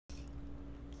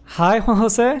Hi, Juan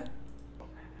Jose.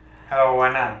 Hello,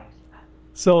 Juana.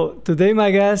 So today my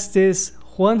guest is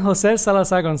Juan-José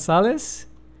Salazar-González.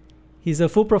 He's a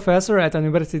full professor at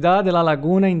Universidad de La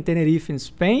Laguna in Tenerife in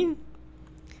Spain.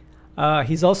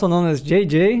 He's also known as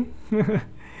JJ.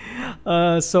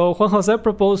 So Juan Jose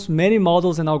proposed many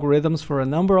models and algorithms for a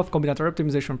number of combinatorial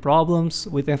optimization problems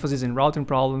with emphasis in routing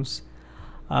problems.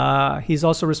 He's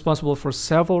also responsible for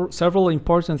several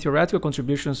important theoretical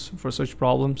contributions for such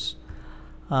problems.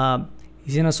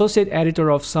 He's an associate editor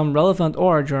of some relevant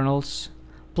OR journals.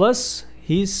 Plus,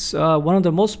 he's one of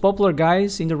the most popular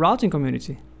guys in the routing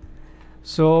community.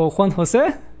 So, Juan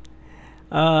Jose,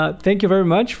 thank you very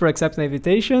much for accepting the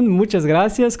invitation. Muchas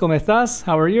gracias. ¿Cómo estás?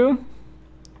 How are you?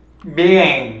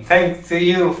 Bien, thanks to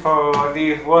you for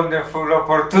this wonderful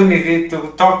opportunity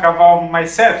to talk about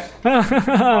myself.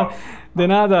 De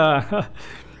nada.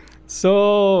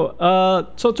 So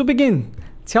to begin,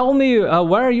 tell me,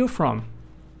 where are you from?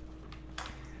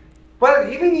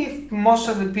 Well, even if most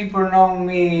of the people know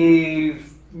me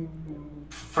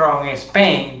from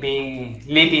Spain,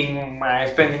 spending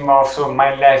most of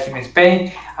my life in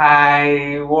Spain,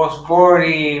 I was born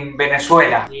in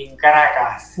Venezuela, in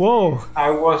Caracas. Whoa!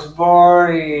 I was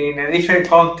born in a different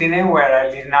continent where I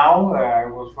live now. I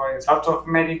was born in South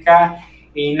America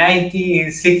in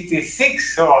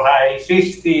 1966, so I'm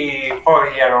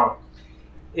 54-year-old.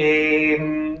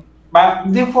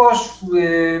 But this was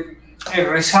a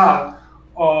result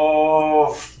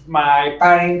of my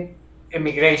parents'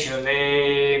 emigration.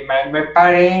 My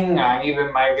parents and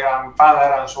even my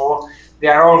grandfather and so on, they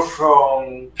are all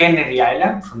from Canary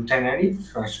Island, from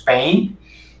Tenerife, from Spain.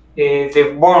 They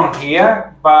were born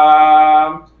here,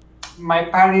 but my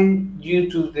parents, due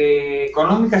to the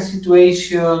economic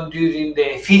situation during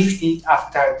the 50s,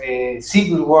 after the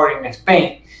Civil War in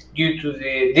Spain, due to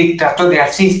the dictatorial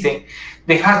system,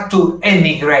 they had to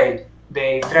emigrate.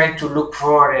 They tried to look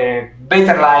for a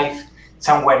better life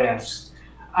somewhere else.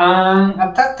 And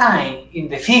at that time, in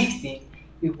the 50s,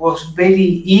 it was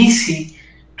very easy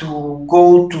to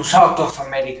go to South of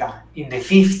America. In the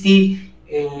 50s,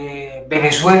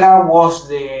 Venezuela was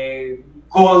the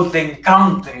golden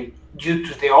country due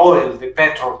to the oil, the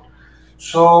petrol.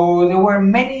 So there were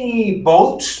many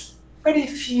boats, very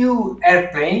few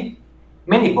airplanes,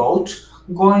 many boats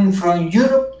going from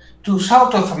Europe to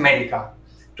South of America,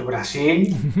 to Brazil,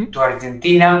 to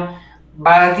Argentina,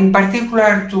 but in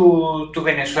particular to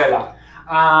Venezuela.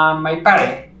 My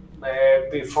parents,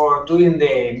 before doing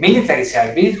the military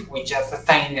service, which at the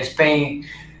time in Spain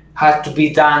had to be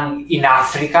done in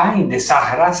Africa, in the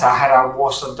Sahara. Sahara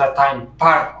was at that time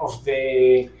part of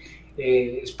the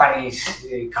Spanish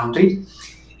country.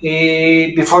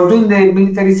 Before doing the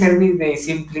military service, they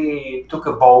simply took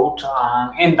a boat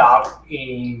and ended up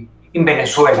in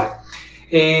Venezuela.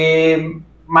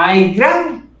 My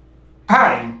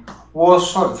grandparent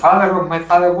was, the father of my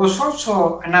father was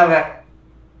also another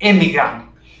immigrant.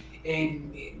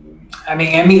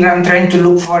 Immigrant trying to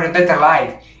look for a better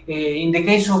life. In the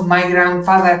case of my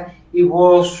grandfather, it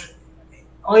was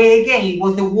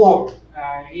the war.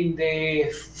 In the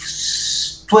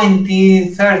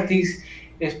 20s, 30s,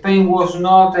 Spain was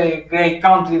not a great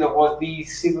country. There was the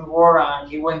Civil War, and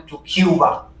he went to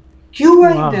Cuba. Cuba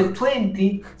in the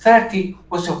 20s, 30s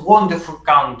was a wonderful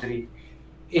country.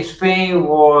 Spain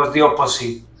was the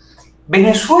opposite.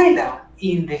 Venezuela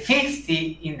in the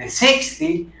 50s, in the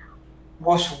 60s,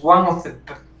 was one of the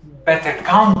better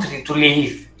countries to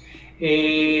live.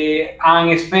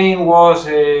 And Spain was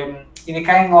in a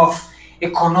kind of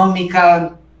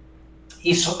economical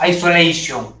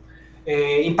isolation.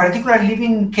 In particular,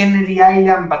 living in Canary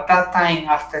Island, but that time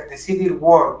after the Civil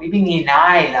War, living in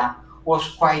island was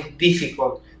quite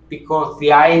difficult because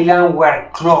the islands were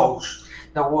closed.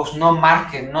 There was no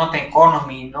market, no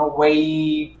economy, no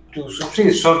way to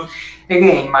succeed. So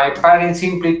again, my parents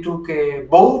simply took a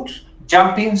boat,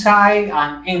 jumped inside,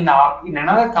 and end up in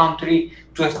another country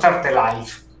to start a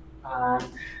life.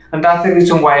 And that's the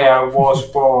reason why I was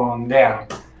born there.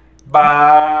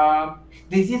 But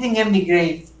they didn't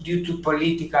emigrate due to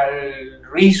political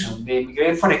reasons. They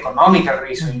emigrated for economical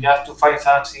reasons, just to find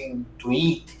something to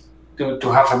eat,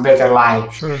 to have a better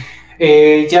life. Sure.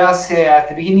 Just at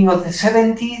the beginning of the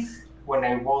 70s, when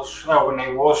I was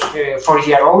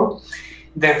 4-year-old,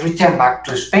 they returned back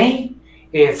to Spain.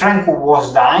 Franco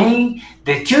was dying.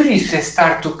 The tourists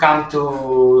start to come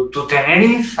to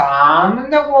Tenerife,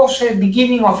 and that was the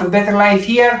beginning of a better life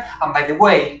here. And by the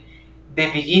way,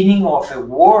 the beginning of a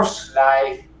worse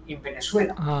life in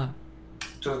Venezuela.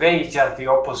 Today it's just the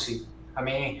opposite.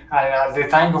 At the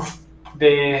time of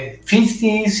the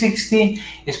 50s, 60s,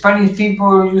 Spanish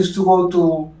people used to go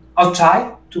to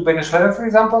outside to Venezuela, for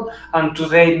example, and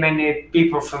today many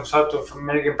people from South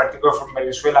America, in particular from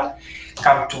Venezuela,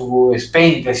 come to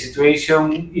Spain. The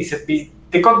situation is a bit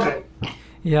the contrary.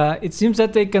 Yeah, it seems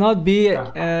that they cannot be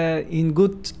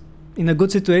in a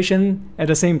good situation at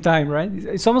the same time, right?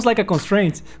 It's almost like a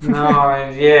constraint.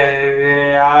 No,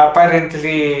 yeah,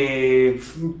 apparently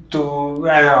to,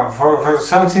 I don't know, for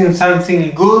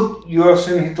something good, you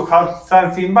also need to have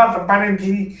something bad.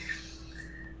 Apparently,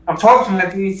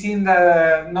 unfortunately, it seems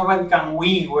that nobody can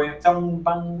win when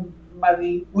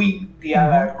somebody wins the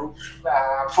other groups.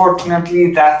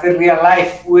 Unfortunately, that's the real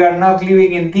life. We are not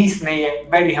living in Disney,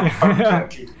 very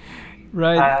unfortunately.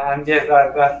 Right. And yes,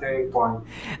 that's the point.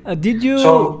 Did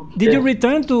you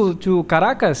return to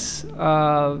Caracas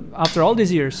after all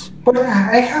these years? Well,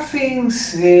 I have been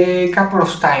a couple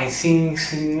of times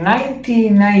since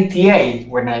 1998,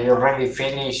 when I already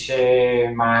finished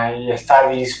my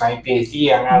studies, my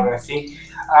PhD and everything.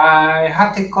 I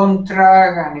had a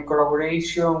contract and a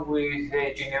collaboration with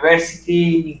the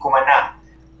university in Cumaná,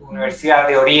 Universidad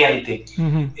de Oriente.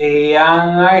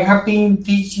 And I have been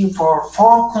teaching for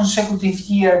 4 consecutive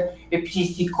years a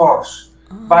PhD course.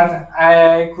 But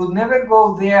I could never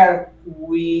go there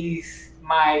with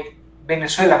my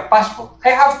Venezuelan passport. I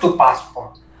have 2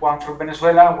 passports, one from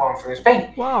Venezuela, one from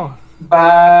Spain. Wow.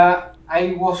 But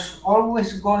I was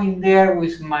always going there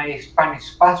with my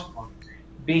Spanish passport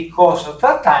because at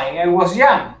that time I was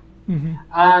young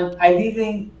and I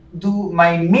didn't do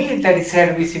my military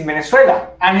service in Venezuela,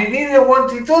 and I didn't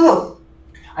want to do.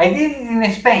 I did it in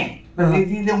Spain, but I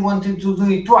didn't want to do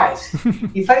it twice.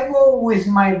 If I go with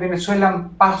my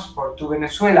Venezuelan passport to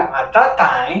Venezuela at that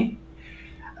time,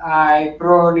 I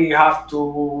probably have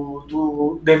to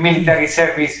do the military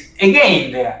service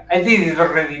again there. I did it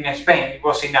already in Spain, it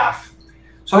was enough.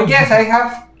 So yes, I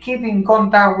have keep in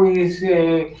contact with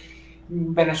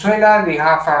Venezuela. They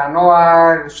have an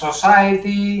OR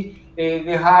society.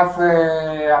 They have,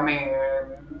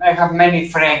 I have many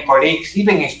friends, colleagues,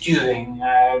 even students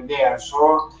there.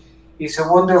 So it's a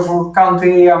wonderful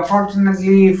country.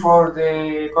 Unfortunately, for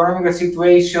the economic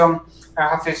situation,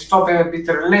 I have stopped a bit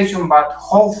the relation, but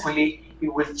hopefully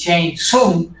it will change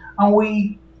soon and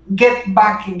we get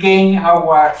back again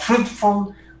our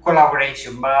fruitful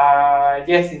collaboration. But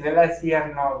yes, in the last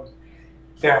year,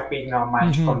 there have been not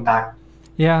much contact.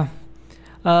 Yeah.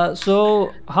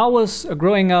 So how was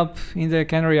growing up in the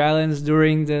Canary Islands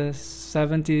during the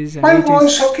 70s and 80s? It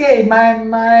was okay. When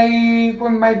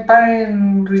my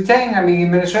parents returned,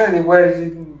 in Venezuela,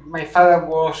 my father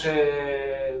was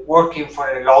working for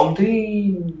a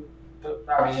laundry,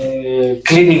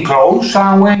 cleaning clothes,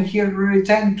 and when he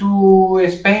returned to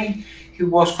Spain, he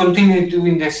was continuing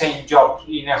doing the same job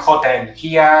in a hotel.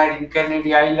 Here in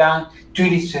Canary Island,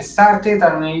 tourists started,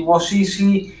 and it was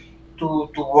easy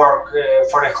to work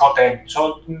for a hotel.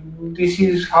 So this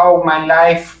is how my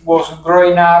life was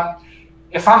growing up,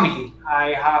 a family.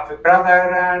 I have a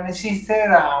brother and a sister,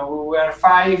 and we were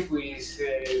 5 with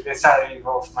the salary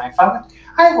of my father.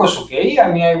 I was okay.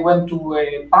 I went to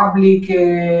a public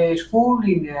school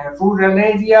in a rural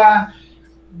area.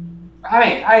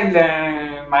 I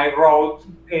learned my road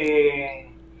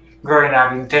growing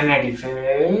up in Tenerife.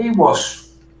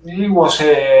 It was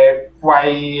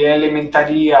quite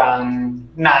elementary and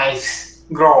nice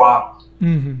grow up.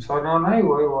 So it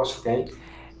was okay.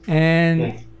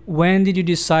 And when did you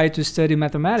decide to study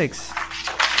mathematics?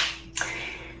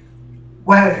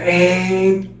 Well,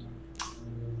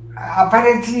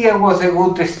 apparently I was a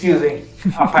good student.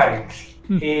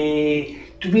 Apparently,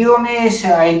 to be honest,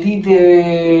 I did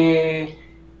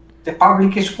the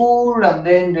public school and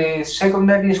then the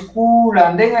secondary school,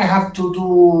 and then I have to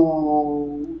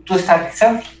study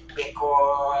something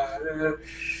because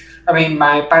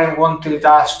my parents wanted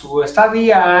us to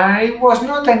study, and it was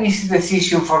not an easy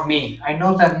decision for me. I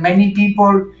know that many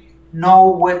people know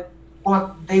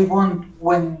what they want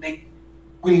when they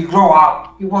will grow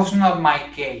up. It was not my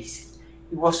case.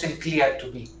 It wasn't clear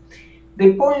to me.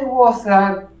 The point was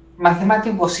that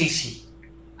mathematics was easy,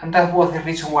 and that was the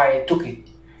reason why I took it.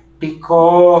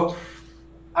 Because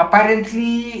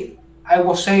apparently I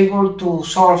was able to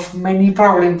solve many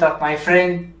problems that my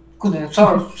friend couldn't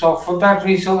solve. So for that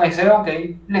reason I said,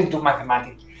 okay, let's do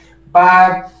mathematics.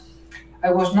 But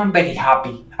I was not very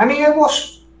happy. I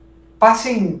was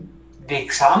passing the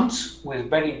exams with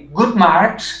very good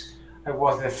marks. I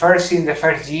was the first in the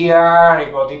first year, I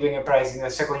got even a prize in the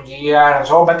second year and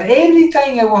so on. But every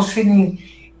time I was finishing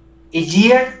a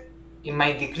year in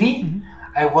my degree,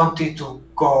 I wanted to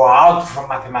go out from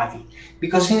mathematics.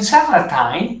 Because in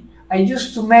summertime, I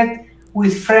used to meet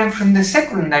with friends from the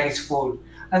secondary school.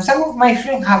 And some of my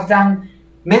friends have done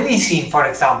medicine, for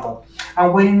example.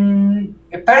 And when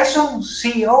a person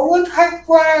see, oh,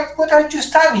 what are you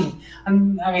studying?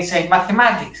 And I say,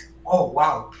 mathematics. Oh,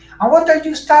 wow. And what are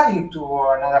you studying? To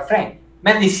another friend?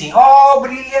 Medicine. Oh,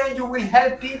 brilliant, you will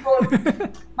help people.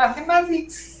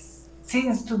 Mathematics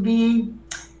seems to be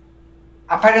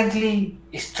apparently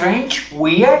strange,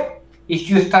 weird. If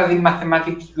you study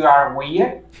mathematics, you are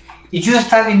weird. If you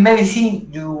study medicine,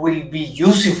 you will be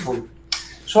useful.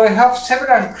 So I have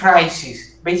several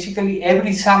crises. Basically,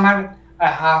 every summer I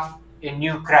have a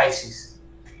new crisis.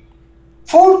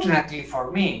 Fortunately for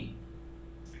me,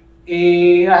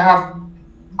 I have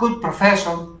good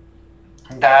professors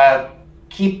that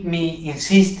keep me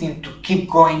insisting to keep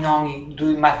going on in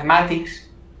doing mathematics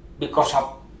because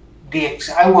of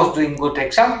I was doing good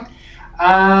exam.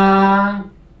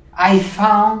 I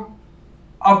found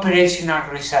operational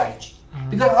research.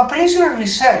 Because operational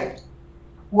research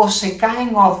was a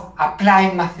kind of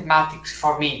applied mathematics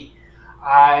for me.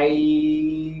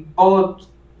 I bought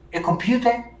a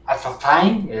computer at that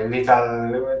time,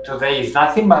 today is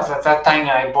nothing, but at that time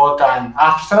I bought an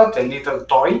abstract, a little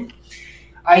toy.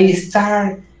 I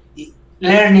started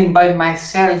learning by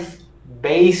myself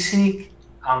BASIC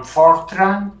and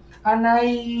Fortran, and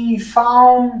I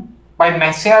found by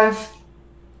myself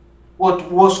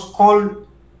what was called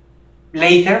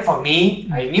later for me.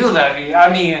 I knew that, I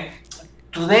mean,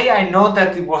 today I know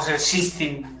that it was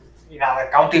existing in other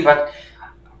countries, but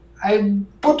I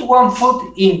put one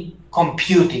foot in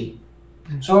computing.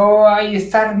 So I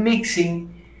started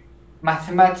mixing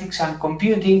mathematics and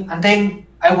computing, and then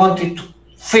I wanted to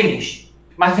finish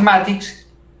mathematics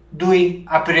doing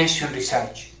operation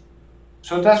research.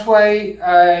 So that's why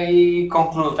I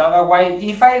conclude. Otherwise,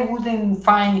 if I wouldn't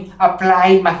find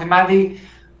applied mathematics,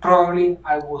 probably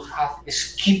I would have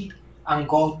skipped and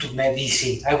go to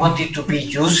medicine. I wanted to be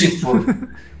useful.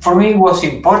 For me, it was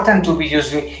important to be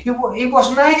useful. It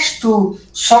was nice to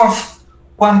solve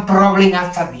one problem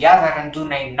after the other and do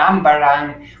a number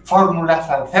and formulas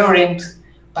and theorems.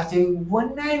 But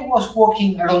when I was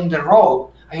walking along the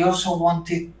road, I also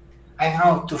wanted, I don't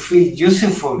know, to feel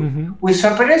useful. With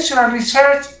operational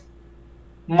research,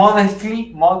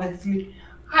 modestly,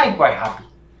 I'm quite happy.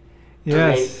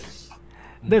 Yes. Today.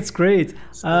 That's great.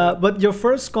 But your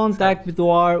first contact with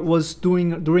OR was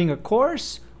during a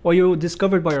course, or you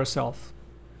discovered by yourself?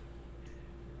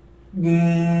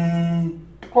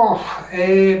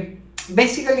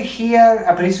 Basically here,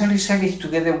 operation research is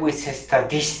together with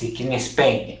statistics in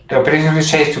Spain. The operation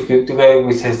research is together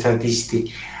with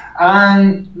statistics.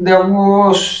 And there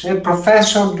was a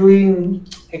professor doing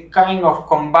a kind of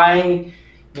combined,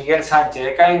 Miguel Sanchez,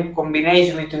 a kind of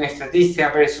combination between statistics and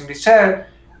operation research.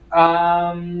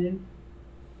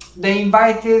 They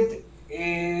invited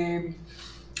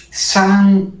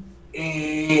some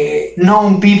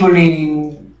known people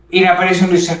in operation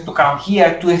research to come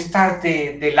here to start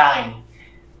the line.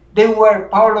 They were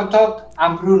Paolo Todd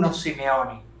and Bruno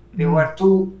Simeone. They were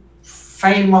two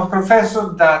famous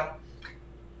professors that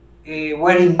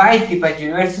were invited by the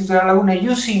University of La Laguna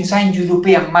using some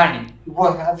European money. It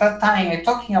was at that time,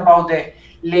 talking about the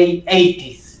late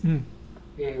 80s.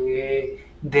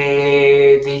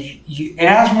 The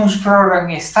Erasmus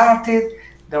program started.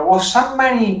 There was some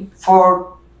money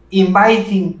for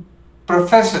inviting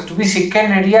professors to visit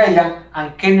Canary Island,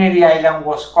 and Canary Island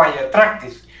was quite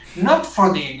attractive, not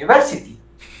for the university,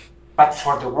 but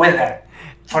for the weather,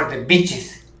 for the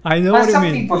beaches. I know what you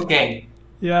mean. Some people came.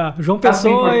 Yeah, João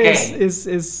Pessoa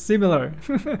is similar.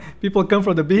 People come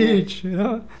from the beach, you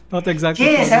know, not exactly.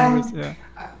 Yes,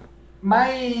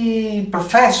 my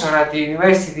professor at the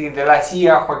university in the last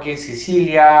year, Joaquin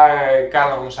Sicilia,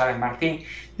 Carlos González Martin,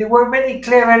 they were very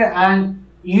clever and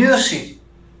used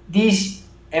this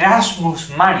Erasmus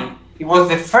money. It was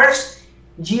the first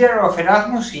year of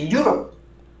Erasmus in Europe.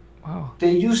 Wow.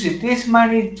 They used this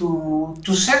money to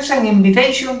send an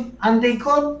invitation, and they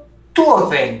got two of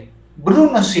them.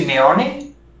 Bruno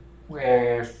Simeone,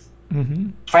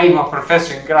 famous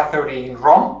professor in graph theory in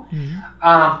Rome,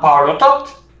 and Paolo Todd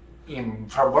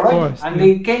from Bologna. And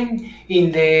they came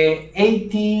in the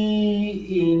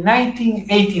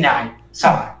 1989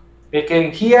 summer. They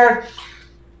came here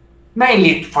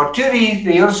mainly for tourists.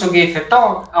 They also gave a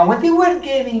talk, and when they were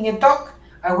giving a talk,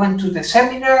 I went to the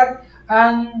seminar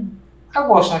and I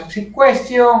was asking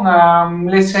questions.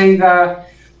 Let's say that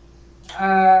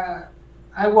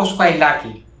I was quite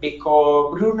lucky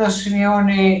because Bruno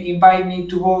Simeone invited me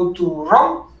to go to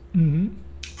Rome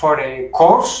for a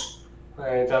course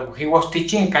that he was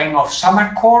teaching, a kind of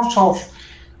summer course of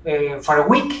for a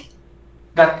week.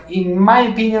 That, in my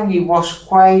opinion, it was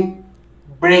quite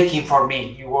breaking for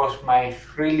me. It was my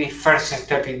really first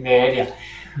step in the area.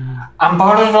 And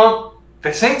Paolo,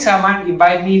 the same summer,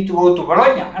 invited me to go to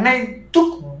Bologna, and I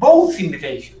took both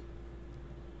invitations.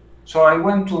 So I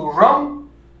went to Rome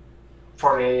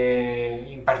for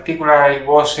in particular. It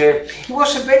was a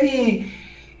very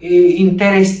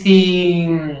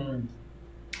interesting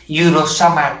Euro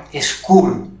summer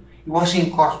school. It was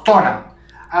in Cortona,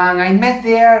 and I met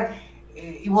there.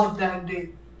 It was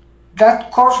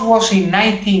that course was in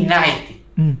 1990,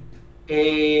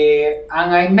 and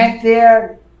I met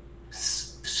there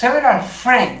several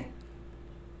friends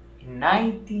in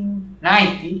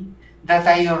 1990 that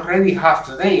I already have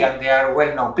today, and they are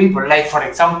well-known people. Like, for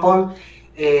example,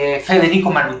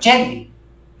 Federico Manucelli,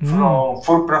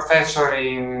 full professor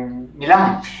in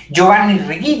Milan. Giovanni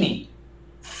Reghini,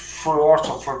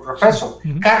 also full professor.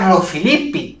 Carlo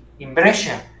Filippi in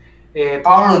Brescia.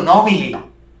 Paolo Nobili,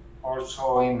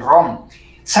 also in Rome.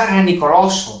 Sara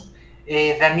Nicoloso.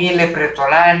 Daniele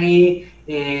Pretolani.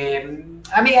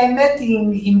 I mean, I met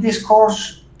in this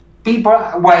course people,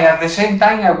 while at the same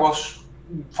time I was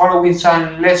following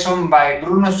some lessons by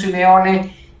Bruno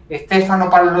Simeone, Stefano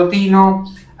Pallottino,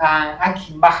 and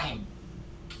Akim Bahim.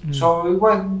 So it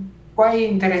was quite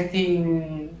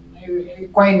interesting,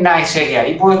 quite nice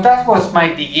area. That was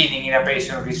my beginning in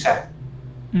aviation research,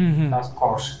 that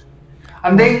course.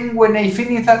 And then when I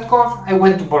finished that course, I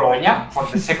went to Bologna for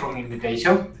the second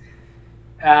invitation.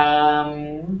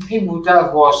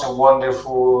 That was a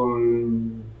wonderful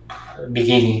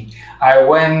beginning. I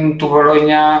went to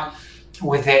Bologna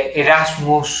with the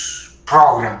Erasmus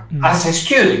program as a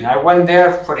student. I went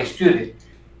there for a student.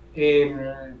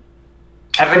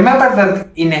 I remember that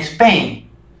in Spain,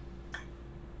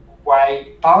 while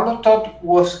Paulo Todd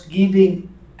was giving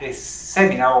the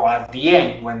seminar, or at the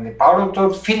end, when Paulo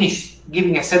Todd finished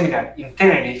giving a seminar in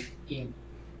Tenerife in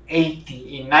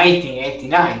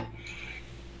 1989,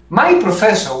 my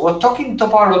professor was talking to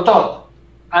Paulo Todd,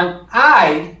 and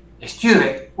I, a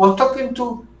student, was talking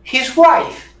to his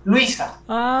wife, Luisa.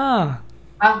 And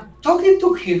talking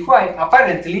to his wife,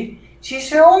 apparently, she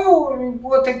said, "Oh,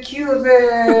 what a cute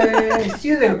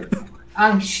student."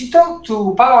 And she talked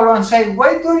to Paolo and said,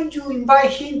 "Why don't you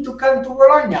invite him to come to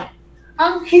Bologna?"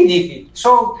 And he did it.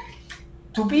 So,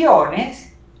 to be honest,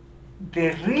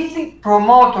 the really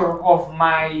promoter of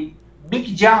my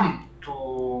big jump to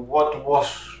what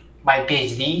was my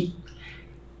PhD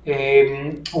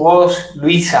was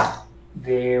Luisa,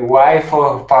 the wife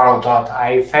of Paolo Todd.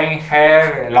 I thank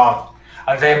her a lot.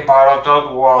 And then Paolo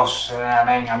Todd was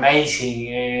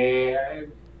amazing.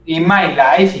 In my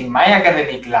life, in my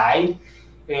academic life,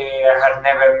 I had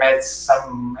never met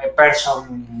a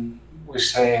person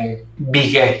with a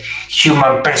big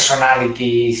human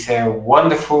personality. He's a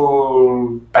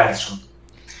wonderful person.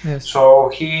 Yes. So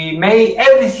he made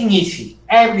everything easy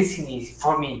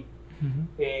for me.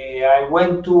 I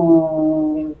went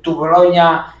to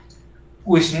Bologna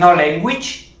with no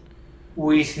language,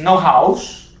 with no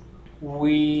house,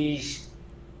 with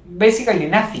basically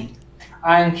nothing.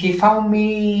 And he found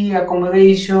me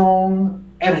accommodation,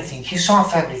 everything. He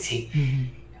solved everything.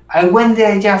 I went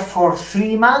there just for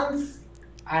 3 months,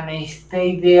 and I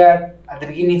stayed there at the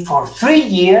beginning for 3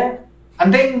 years,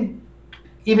 and then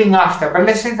even after. But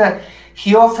let's say that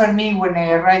he offered me, when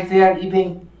I arrived there,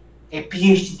 even a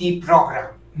PhD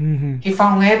program. He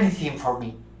found everything for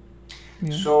me.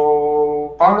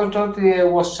 So Paulo Todd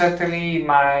was certainly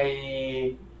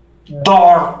my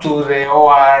door to the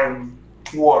OR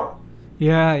world.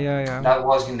 Yeah. That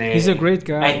was in the He's a great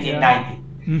guy. 1990.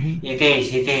 It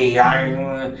is.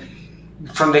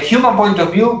 From the human point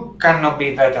of view, cannot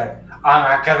be better. And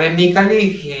academically,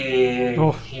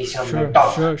 he's on the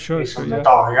top. He's on the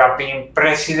top. He has been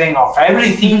president of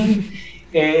everything.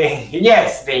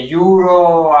 Yes, the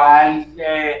Euro,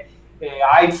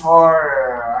 INFOR,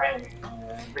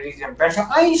 Brazilian person,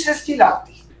 and he's still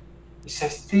active. He's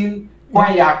still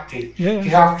quite active. He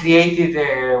has created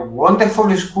a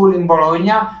wonderful school in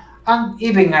Bologna and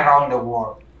even around the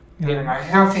world. Even I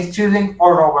have students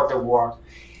all over the world.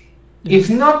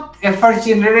 If not a first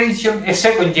generation, a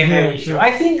second generation.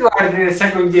 I think you are the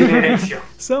second generation.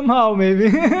 Somehow, maybe.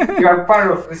 You are part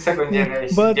of the second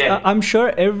generation. But I'm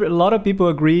sure a lot of people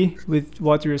agree with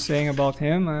what you're saying about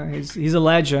him. He's a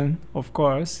legend, of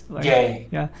course.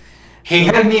 He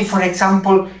helped me, for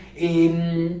example,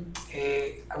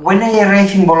 when I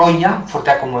arrived in Bologna for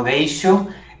the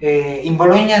accommodation. In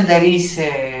Bologna there is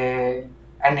a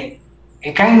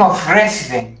kind of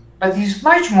resident, but it's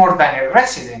much more than a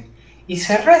resident. It's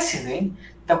a resident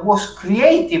that was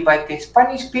created by the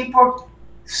Spanish people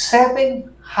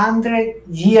 700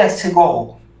 years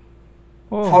ago.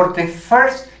 For the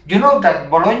first, you know that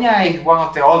Bologna is one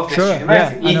of the oldest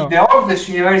universities. It's the oldest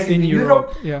university in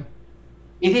Europe.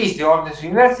 It is the oldest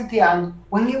university, and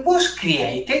when it was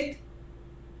created,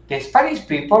 the Spanish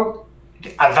people,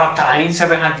 at that time,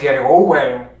 700 years ago,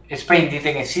 where Spain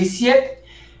didn't exist yet,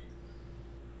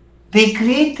 they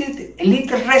created a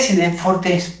little residence for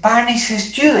the Spanish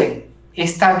student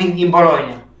studying in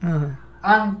Bologna.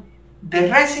 And the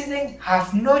residence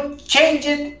have not changed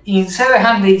in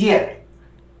 700 years.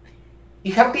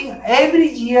 It has been every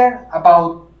year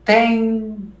about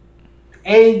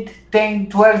 8, 10,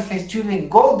 12 students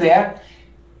go there,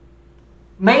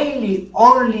 mainly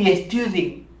only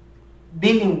students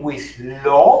dealing with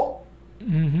law,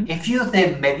 a few of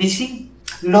them medicine,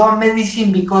 law and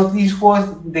medicine, because this was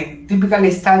the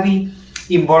typical study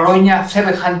in Bologna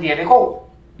 700 years ago.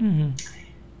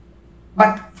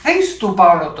 But thanks to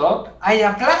Paolo Todd, I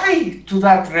applied to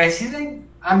that residence,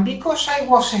 and because I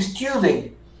was a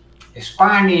student,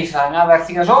 Spanish and other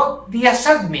things, so they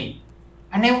accepted me.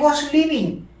 And I was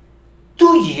living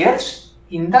 2 years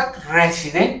in that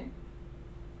residence,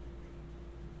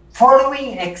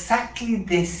 following exactly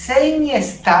the same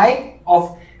style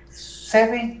of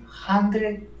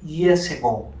 700 years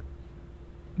ago.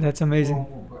 That's amazing.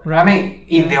 I mean,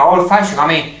 in the old fashion, I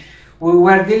mean, we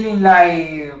were dealing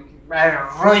like a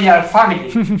royal family.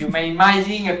 You may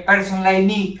imagine a person like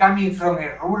me coming from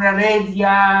a rural area.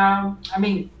 I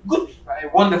mean, good, a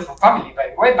wonderful family, by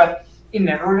the way, but in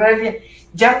a rural area,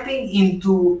 jumping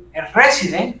into a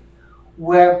residence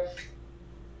where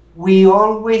we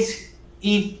always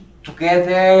eat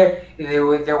together.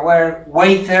 There were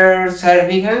waiters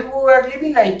serving, and we were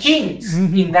living like kings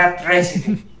in that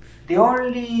residence. The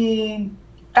only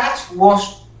task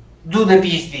was do the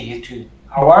PhD student.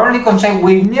 Our only concern,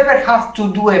 we never have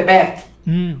to do a bed.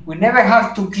 We never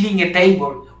have to clean a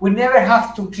table. We never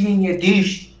have to clean a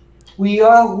dish. We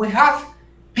have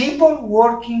people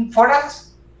working for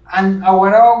us, and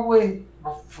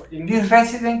in this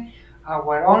residence,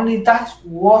 our only task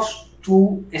was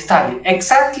to study,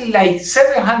 exactly like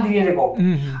 700 years ago.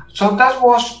 So that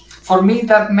was, for me,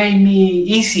 that made me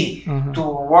easy to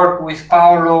work with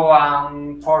Paolo,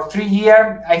 and for 3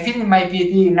 years, I finished my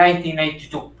PhD in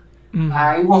 1982.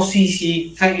 It was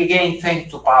easy, again,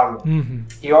 thanks to Paolo.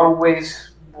 He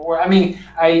always, I mean,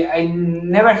 I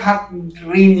never had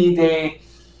really the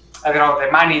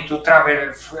money to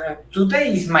travel.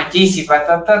 Today is much easy, but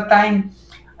at that time,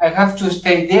 I have to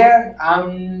stay there,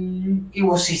 and it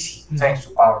was easy, thanks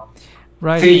to Paolo.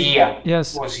 Right. 3 years.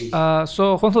 Yes. Was easy.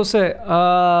 So, Juan Jose,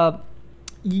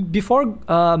 before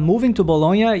moving to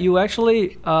Bologna, you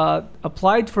actually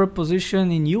applied for a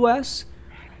position in US?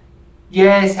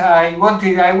 Yes,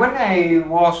 when I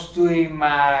was doing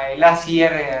my last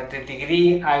year the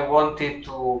degree, I wanted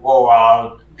to go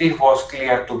out. This was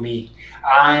clear to me.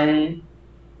 And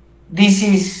this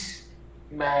is,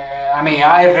 I mean,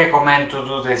 I recommend to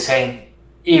do the same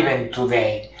even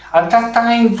today. At that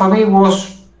time, for me, it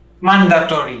was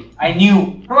mandatory. I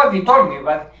knew, nobody told me,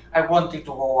 but I wanted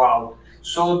to go out.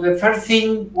 So the first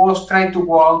thing was try to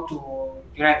go out to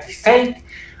United States.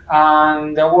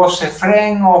 And there was a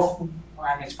friend of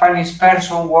a Spanish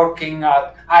person working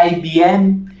at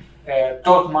IBM,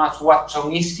 Thomas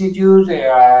Watson Institute,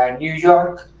 New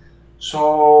York.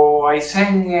 So I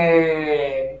sent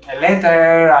a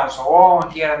letter and so on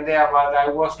here and there, but I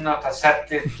was not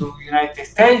accepted to United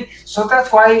States. So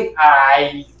that's why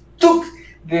I took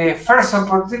the first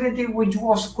opportunity, which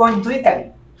was going to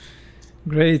Italy.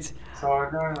 Great. So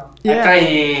yeah. I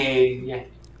tried, yeah.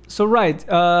 So right,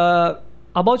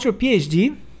 about your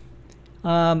PhD,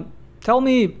 tell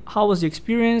me how was the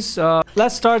experience.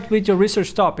 Let's start with your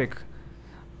research topic.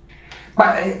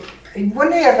 But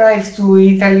when I arrived to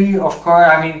Italy, of course,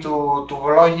 I mean to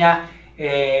Bologna,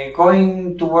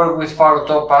 going to work with Paolo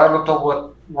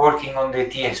was working on the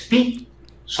TSP.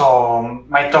 So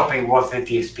my topic was the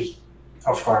TSP,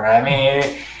 of course. I mean,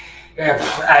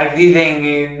 I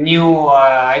didn't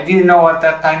know at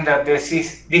that time that there's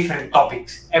different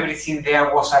topics. Everything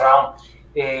there was around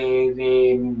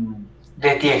the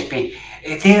TSP.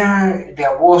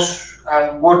 There was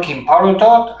working Paolo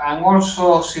Todd and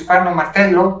also Silvano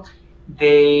Martello.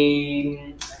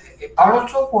 Paolo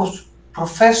Todd was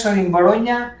professor in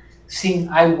Bologna since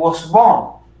I was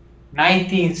born,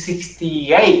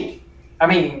 1968. I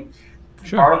mean,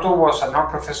 sure. Paolo Todd was another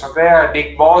professor there, a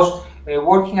big boss,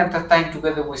 working at that time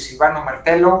together with Silvano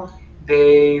Martello.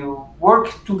 They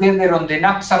worked together on the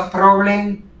knapsack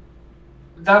problem.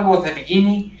 That was the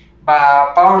beginning.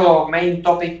 But Paolo's main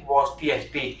topic was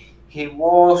TSP. He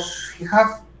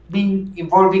has been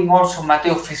involving also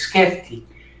Matteo Fischetti.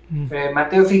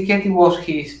 Matteo Fischetti was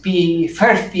his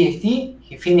first PhD.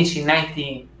 He finished in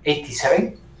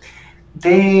 1987.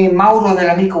 Mauro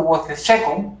Dell'Amico was the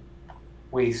second.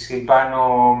 with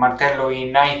Silvano Martello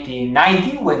in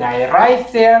 1990 when I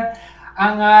arrived there,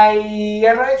 and I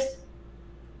arrived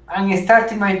and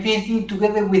started my PhD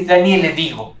together with Daniele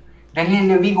Vigo.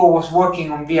 Daniele Vigo was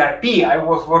working on VRP, I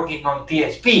was working on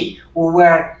TSP. We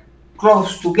were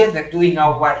close together doing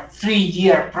our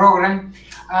 3-year program,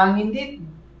 and indeed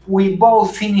we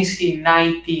both finished in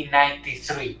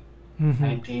 1993.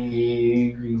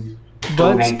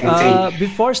 But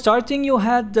before starting, you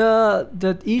had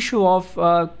that issue of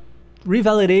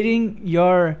revalidating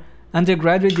your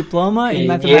undergraduate diploma in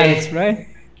mathematics, yes. right?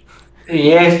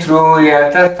 Yes, true. Yeah,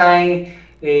 at that time,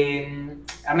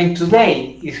 I mean,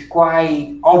 today it's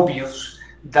quite obvious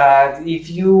that if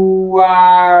you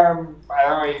are, I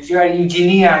don't know, if you are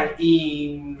engineer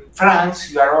in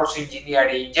France, you are also engineer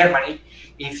in Germany.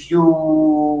 If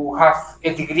you have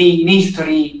a degree in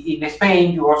history in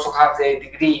Spain, you also have the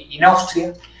degree in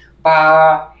Austria.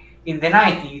 But in the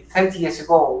 90s, 30 years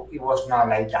ago, it was not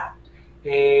like that.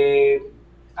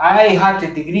 I had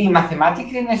a degree in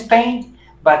mathematics in Spain,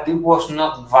 but it was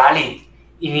not valid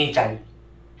in Italy.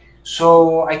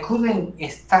 So I couldn't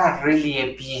start really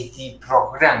a PhD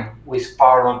program with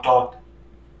Paolo taught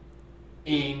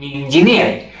in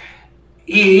engineering,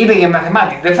 even in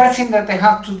mathematics. The first thing that I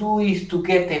have to do is to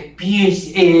get a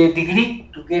PhD degree,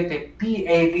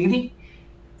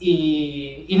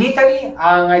 in Italy,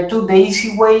 and I took the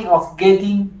easy way of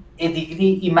getting a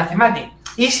degree in mathematics.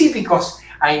 Easy because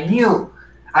I knew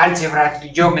algebra,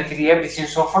 geometry, everything.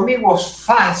 So for me, it was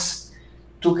fast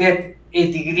to get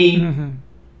a degree in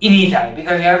Italy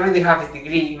because I already have a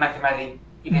degree in mathematics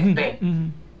in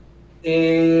Spain.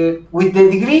 With the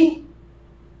degree,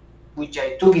 which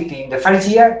I took it in the first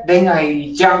year, then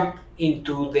I jumped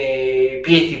into the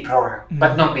PhD program,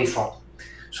 but not before.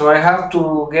 So I have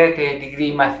to get a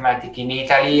degree in mathematics in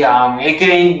Italy.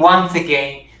 Once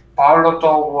again, Paolo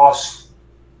was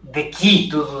the key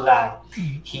to do that.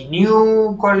 He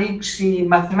knew colleagues in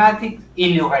mathematics.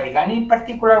 Ilio Garigani in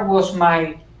particular was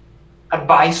my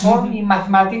advisor in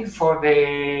mathematics for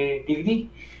the degree,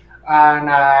 and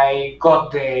I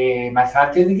got the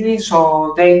mathematics degree,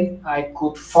 so then I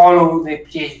could follow the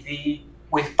PhD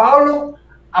with Paolo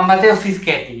and Matteo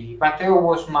Fischetti. Matteo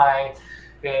was my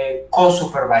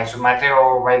co-supervisor.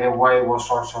 Matteo, by the way, was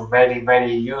also very,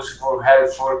 very useful,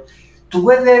 helpful.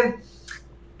 Together,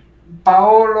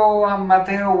 Paolo and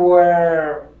Matteo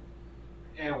were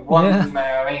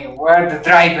were the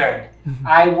driver.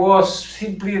 I was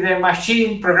simply the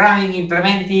machine programming,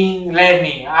 implementing,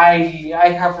 learning. I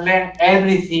have learned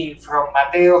everything from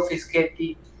Matteo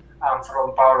Fischetti and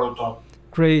from Paolo Todd.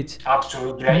 Great.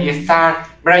 Absolutely. I start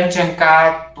branch and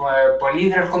cut,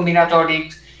 polyhedral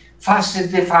combinatorics,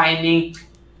 facet defining.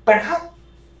 Perhaps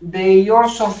they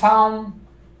also found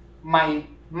my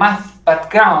math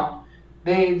background.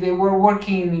 They were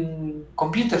working in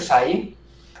computer science,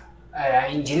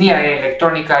 engineering,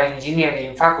 electronical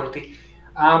engineering faculty.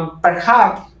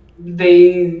 Perhaps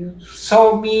they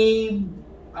saw me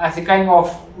as a kind of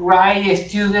right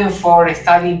student for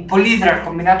studying polyhedral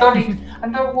combinatorics,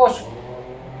 and that was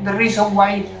the reason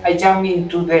why I jumped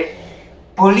into the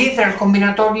polyhedral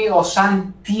combinatory of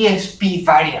some TSP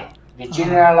variant, the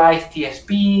generalized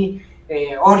TSP,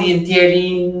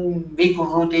 orienteering, vehicle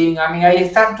routing. I mean, I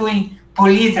started doing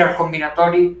polyhedral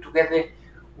combinatory together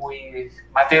with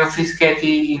Matteo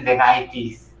Fischetti in the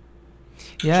 90s.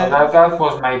 Yeah, so that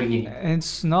was my beginning.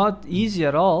 It's not easy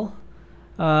at all.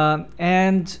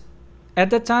 And at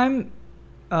that time,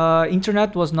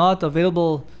 internet was not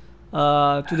available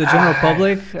to the general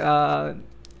public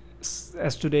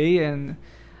as today, and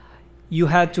you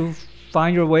had to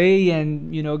find your way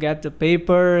and get the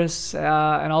papers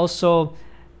and also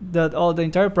the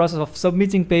entire process of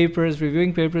submitting papers,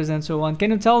 reviewing papers, and so on.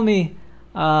 Can you tell me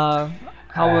how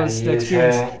was the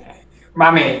experience?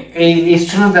 Mami,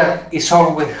 it's true that it's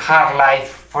always hard life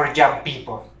for young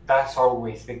people. That's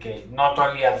always the case. Not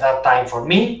only at that time for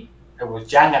me, I was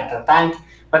young at that time,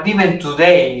 but even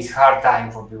today it's hard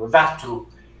time for people. That's true.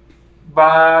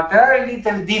 But they are a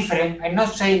little different. I'm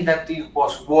not saying that it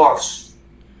was worse.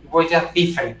 It was just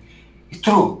different. It's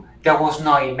true. There was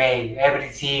no email.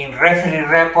 Everything, referee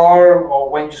report, or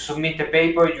when you submit the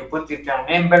paper, you put it in an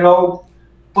envelope,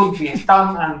 put the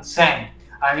stamp and send.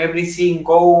 And everything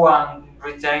go and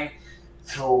return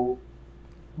through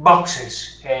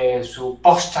boxes, through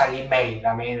postal email.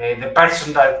 I mean, the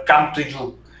person that come to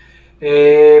you.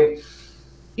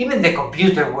 Even the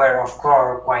computers were, of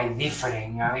course, quite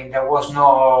different. I mean, there was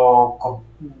no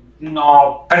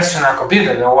personal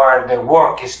computer. There were the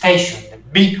workstation, the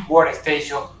big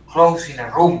workstation closed in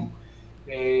a room.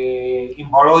 In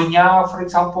Bologna, for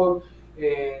example,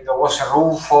 there was a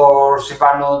room for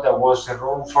Silvano, there was a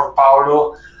room for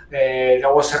Paolo,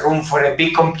 there was a room for a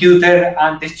big computer,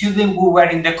 and the students who were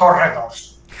in the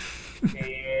corridors.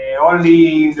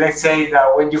 Only, let's say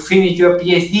that when you finish your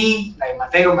PhD, like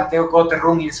Mateo got a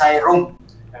room inside a room,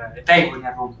 a table in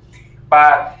a room.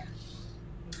 But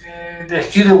the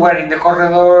students were in the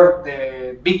corridor,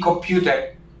 the big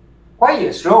computer,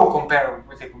 quite slow compared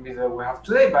with the computer we have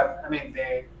today, but I mean,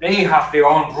 they have their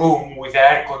own room with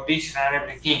air conditioner and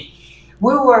everything.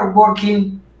 We were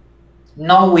working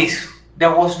not with,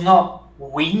 there was no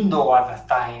window at that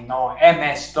time, no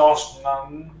MS-DOS,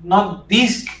 not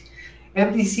disk.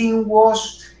 Everything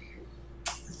was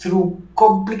through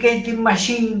complicated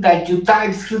machine that you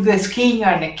type through the screen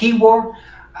and a keyboard.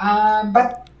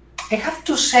 But I have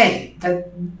to say that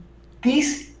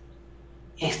this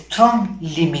strong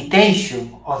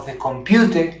limitation of the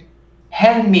computer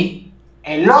helped me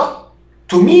a lot,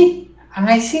 to me, and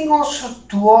I think also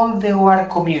to all the OR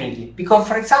community. Because,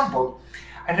 for example,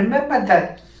 I remember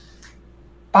that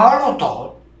Paolo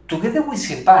taught, together with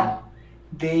Silvano,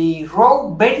 they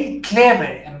wrote very clever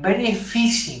and very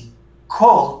efficient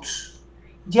codes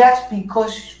just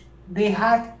because they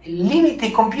had a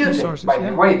limited computer. Resources, By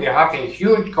the way, they have a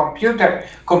huge computer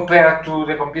compared to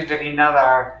the computer in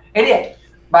other areas.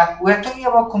 But we're talking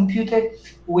about computer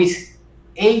with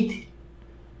 8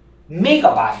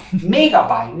 megabyte,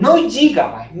 no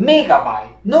gigabyte,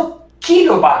 megabyte, no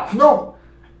kilobyte, no.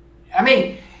 I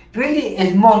mean, really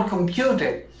a small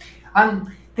computer. And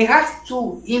they have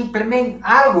to implement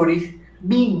algorithms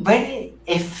being very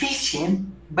efficient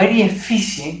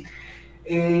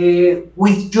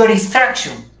with your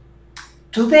instruction.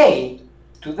 Today,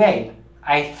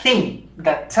 I think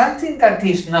that something that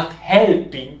is not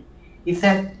helping is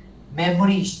that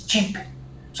memory is cheap.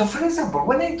 So, for example,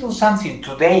 when I do something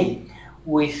today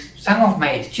with some of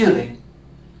my students,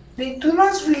 they do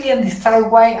not really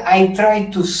understand why I try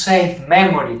to save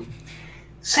memory.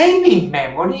 Saving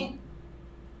memory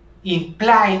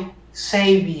implies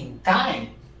saving time.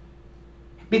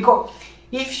 Because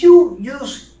if you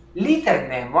use little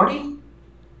memory,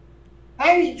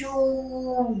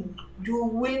 you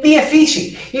will be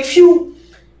efficient. If you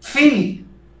fill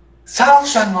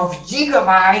thousands of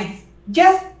gigabytes,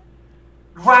 just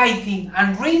writing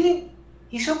and reading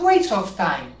is a waste of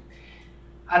time.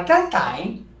 At that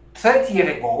time, 30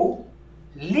 years ago,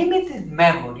 limited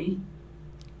memory,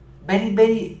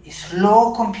 very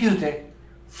slow computer,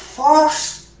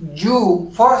 forced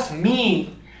me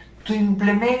to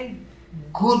implement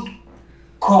good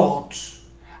codes.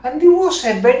 And it was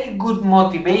a very good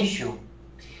motivation.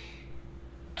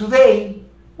 Today,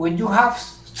 when you have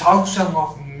thousands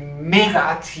of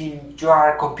megabytes in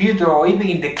your computer or even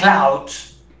in the clouds,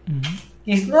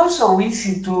 it's not so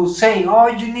easy to say, oh,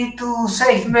 you need to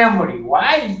save memory.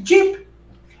 Why? It's cheap.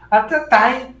 At that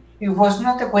time, it was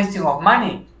not a question of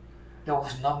money. There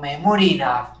was no memory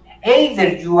enough.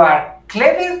 Either you are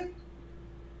clever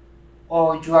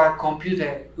or your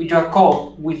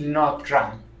code will not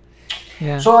run.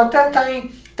 Yeah. So at that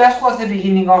time, that was the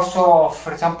beginning also of,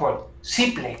 for example,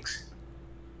 Simplex.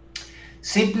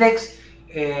 Simplex,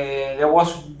 there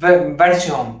was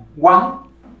version 1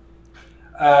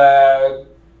 that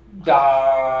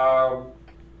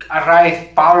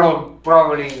arrived. Paolo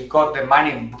probably got the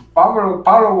money.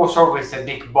 Paolo was always the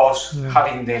big boss,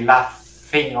 having the last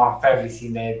thing of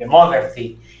everything, the modern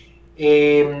thing.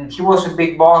 He was a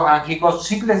big boss and he got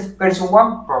Simplex version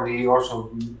 1, probably also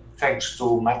thanks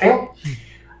to Mateo.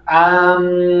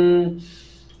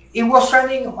 It was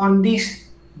running on this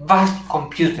vast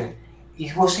computer.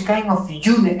 It was a kind of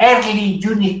early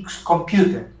Unix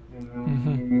computer, a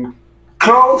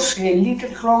little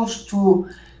close to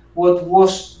what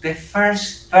was the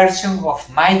first version of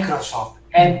Microsoft,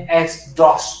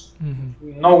 MS-DOS,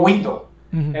 no window,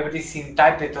 everything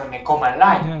typed on a command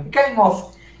line, kind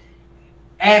of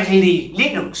early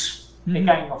Linux,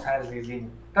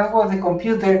 That was the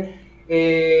computer.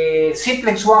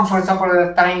 Simplex 1, for example, at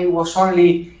the time was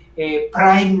only a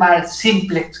primal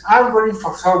simplex algorithm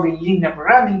for solving linear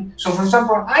programming. So, for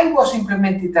example, I was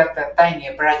implemented at that time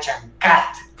a Brach and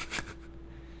Cat.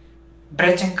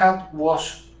 Brach and Cat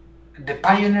was the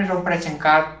pioneer of Brach and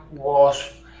Cat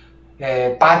was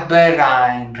Padberg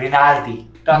and Rinaldi.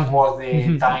 That was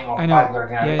the time of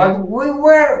Padberg and Rinaldi. But we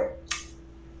were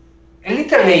a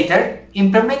little later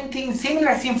implementing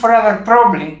similar thing for other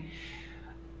problems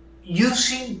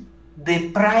using the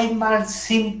primal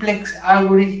simplex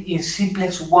algorithm in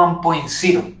Simplex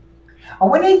 1.0. And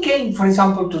when I came, for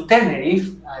example, to Tenerife,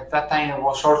 at that time I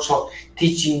was also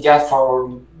teaching just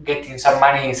for getting some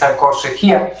money in some courses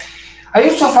here, I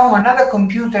also found another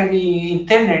computer in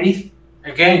Tenerife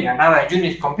again, another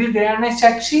Unix computer, and I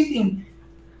succeed in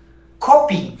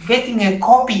getting a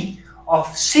copy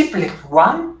of Simplex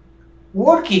 1,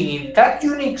 working in that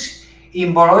Unix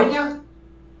in Bologna,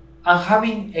 and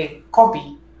having a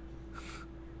copy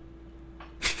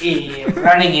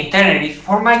running in Tenerife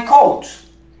for my codes.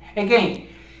 Again,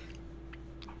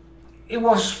 it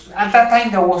was, at that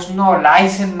time, there was no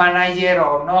license manager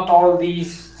or not all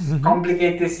these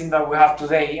complicated things that we have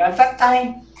today. At that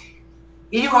time,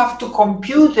 you have to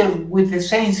compute with the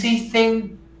same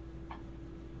system,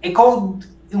 a code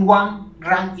in one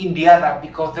ran in the other,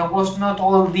 because there was not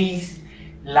all these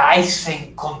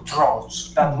license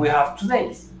controls that we have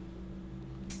today.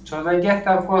 So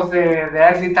that was the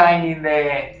early time in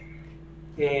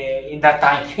that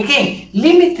time. Again,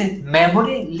 limited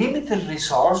memory, limited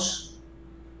resource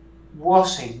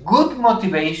was a good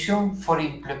motivation for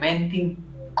implementing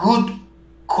good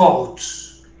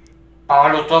codes.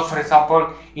 Paolo Todd, for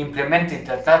example, implemented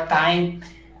at that time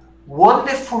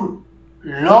wonderful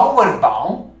lower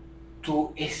bound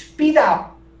to speed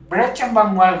up branch and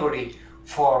bound algorithm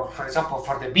for example,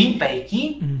 for the bin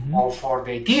baking or for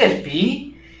the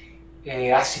TLP,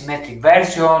 asymmetric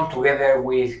version together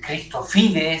with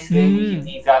Christofides, then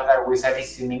he did that with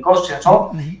Alice Gaussian.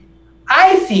 So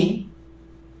I think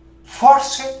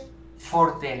forced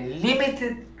for the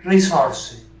limited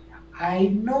resources.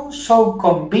 I'm not so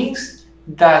convinced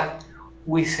that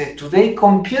with a today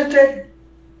computer,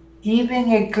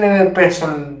 even a clever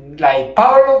person like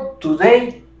Paolo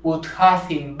today would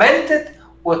have invented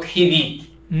what he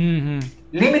did.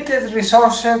 Limited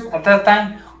resources at that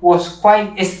time was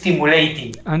quite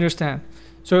stimulating. I understand.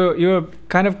 So you're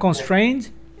kind of constrained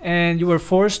and you were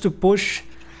forced to push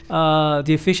the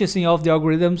efficiency of the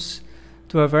algorithms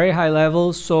to a very high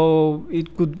level so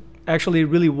it could actually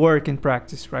really work in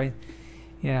practice, right?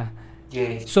 Yeah.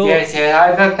 Yes. So yes,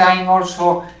 at that time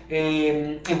also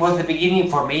it was the beginning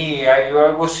for me. I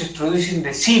was introducing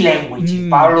the C language.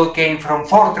 Paolo came from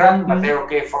Fortran, Matteo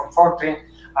came from Fortran.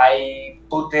 I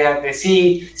put there the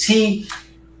C. C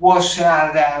was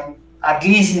at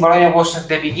least in Bologna was at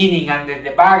the beginning, and the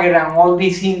debugger and all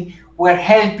these things were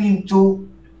helping to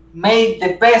make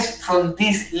the best from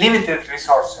these limited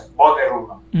resources.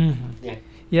 Yeah.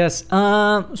 Yes.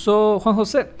 So Juan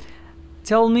Jose,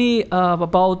 tell me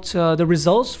about the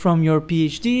results from your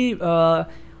PhD.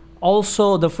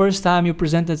 Also, the first time you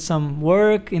presented some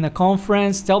work in a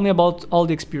conference. Tell me about all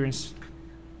the experience.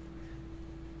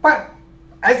 Well,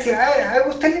 I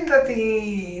was telling that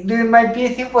during my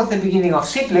PhD was the beginning of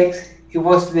Simplex. It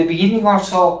was the beginning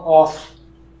also of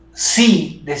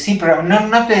C, the C program.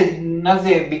 Not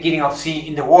the beginning of C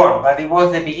in the world, but it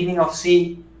was the beginning of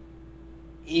C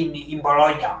in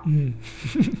Bologna.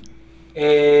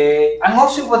 And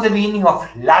also it was the beginning of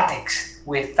LaTeX.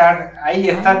 I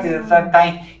started at that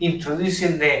time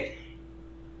introducing the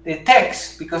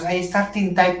text, because I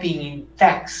started typing in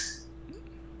text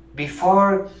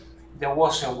before there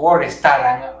was a word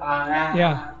start.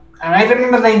 And I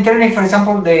remember the internet, for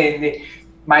example,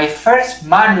 my first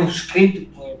manuscript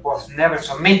was never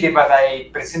submitted, but I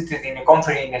presented in a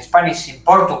conference in Spanish in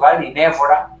Portugal, in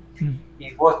INFOR.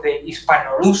 It was the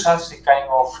Hispanolusas, a kind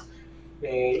of,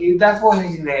 that was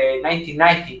in the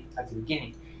 1990 at the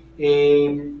beginning.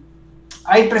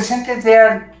 I presented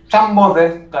there some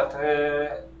model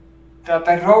that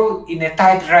I wrote in a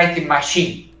typewriting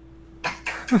machine.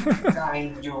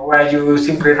 Where you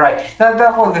simply write.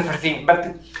 That was the first thing.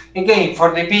 But again,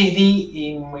 for the PhD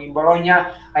in Bologna,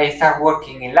 I started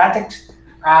working in LaTeX.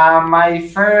 My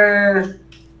first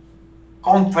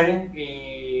conference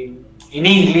in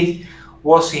English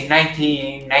was in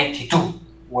 1992,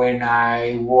 when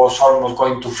I was almost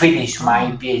going to finish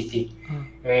my PhD.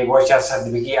 It was just at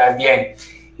the end.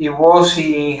 It was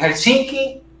in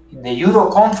Helsinki, in the Euro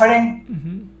conference,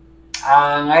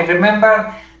 and I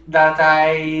remember that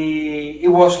it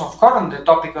was of course on the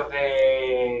topic of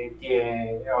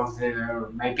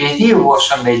my PhD. It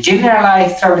was on the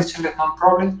generalized traveling salesman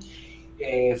problem,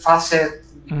 facet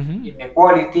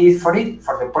inequalities for the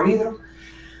polyhedral.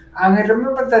 And I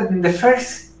remember that in the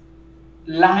first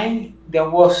line there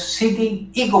was sitting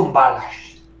Egon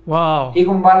Balázs. Wow.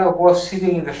 Egon Balázs was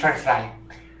sitting in the first line.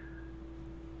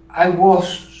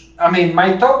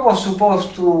 My talk was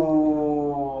supposed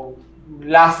to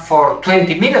last for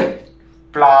 20 minutes,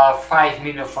 plus 5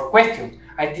 minutes for questions.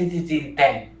 I did it in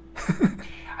 10.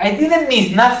 I didn't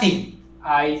miss nothing.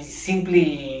 I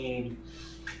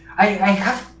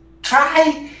have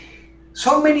tried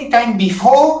so many times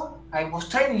before. I was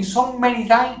training so many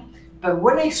times that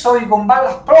when I saw Egon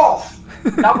Balázs,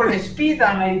 double speed,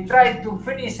 and I tried to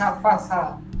finish as fast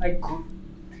as I could.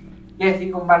 Yes,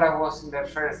 Egon Balázs was in the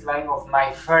first line of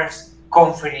my first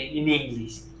comfort in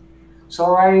English.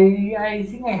 So I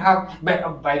think I have,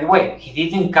 but by the way, he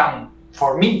didn't come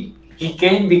for me. He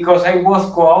came because I was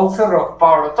co-author of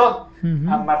Paolo Todd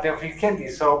and Matteo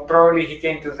Fischetti. So probably he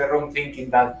came to the room thinking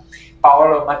that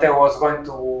Paolo Matteo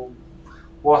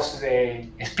was the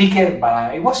speaker,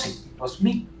 but it wasn't. It was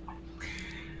me.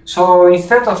 So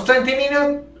instead of 20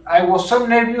 minutes, I was so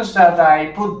nervous that I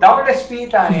put double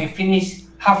speed and I finished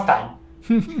half time.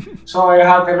 So I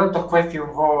had a lot of questions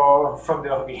from the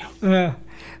audience.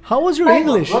 How was your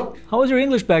English? How was your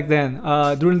English back then,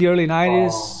 during the early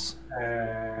 90s?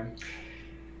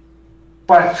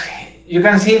 Well, you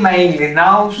can see my English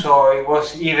now, so it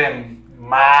was even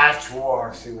much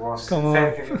worse. It was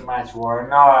certainly much worse.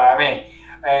 No, I mean,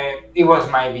 it was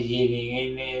my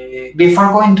beginning.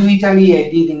 Before going to Italy, I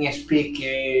didn't speak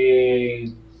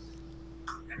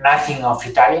nothing of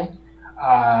Italian,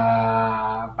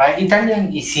 but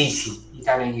Italian is easy.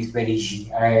 Italian is very easy.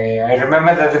 I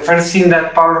remember that the first thing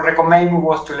that Paolo recommended me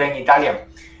was to learn Italian.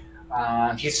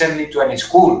 He sent me to a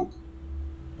school,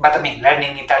 but I mean,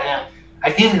 learning Italian,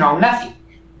 I didn't know nothing.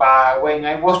 But when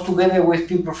I was together with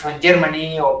people from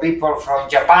Germany or people from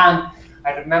Japan,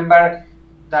 I remember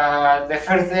that the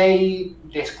first day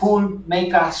the school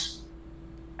make us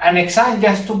an exam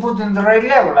just to put in the right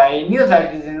level. I knew that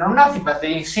I didn't know nothing, but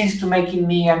they insist to making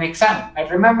me an exam. I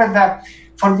remember that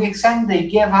for the exam they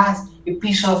gave us a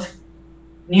piece of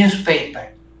newspaper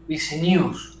with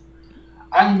news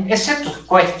and a set of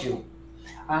questions.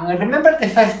 And I remember the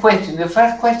first question. The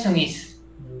first question is,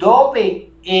 "Dove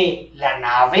è la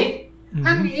nave?"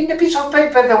 And in the piece of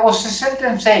paper there was a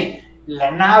sentence saying, "La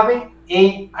nave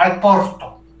è al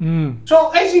porto."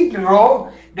 So I simply wrote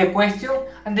the question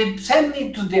and they sent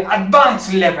me to the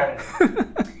advanced level.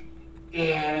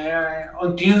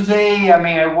 On Tuesday, I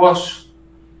mean, I was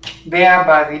there,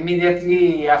 but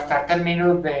immediately after 10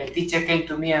 minutes, the teacher came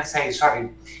to me and said,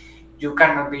 "Sorry, you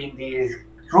cannot be in this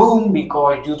room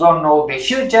because you don't know the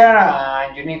future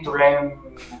and you need to learn."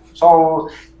 So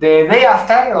the day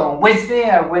after, on Wednesday,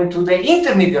 I went to the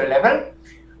intermediate level.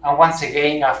 And once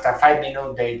again, after 5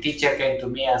 minutes, the teacher came to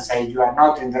me and said, "You are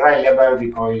not in the right level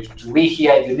because to be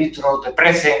here, you need to know the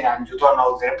present and you don't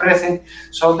know the present."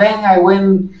 So then I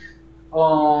went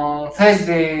on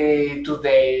Thursday to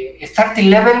the starting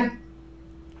level,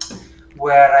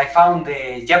 where I found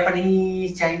the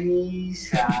Japanese,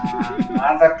 Chinese,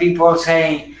 other people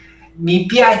saying, "Mi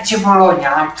piace Bologna."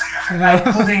 I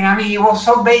couldn't, I mean, it was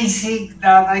so basic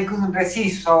that I couldn't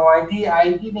resist. So I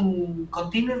didn't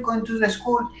continue going to the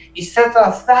school. Instead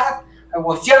of that, I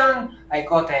was young, I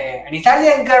got an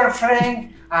Italian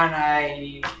girlfriend, and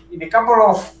in a couple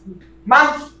of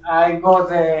months, I got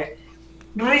a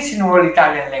reasonable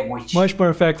Italian language. Much more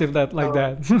effective like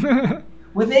that.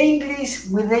 With the English,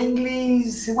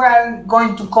 well,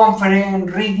 going to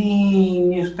conference,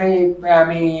 reading newspaper,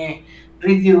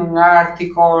 reading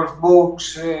articles,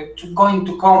 books, going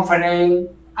to conference.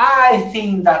 I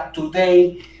think that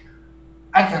today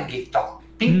I can give talk.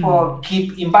 People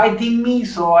keep inviting me,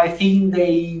 so I think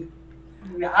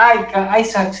I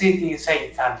succeed in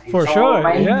saying something. For so sure,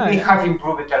 my English have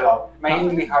improved a lot.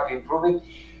 English have improved.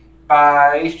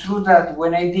 But it's true that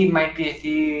when I did my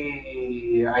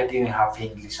PhD, I didn't have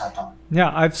English at all.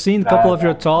 Yeah, I've seen a couple of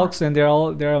your talks, and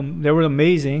they were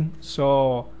amazing.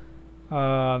 So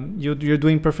you're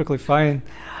doing perfectly fine.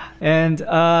 And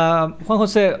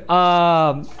Juan-José,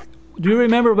 do you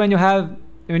remember when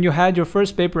you had your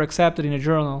first paper accepted in a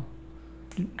journal?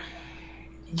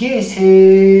 Yes,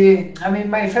 I mean,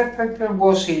 my first paper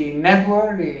was in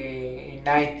Network in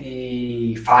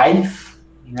 95.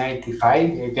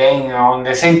 95, again on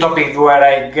the same topic where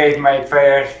I gave my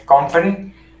first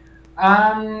conference.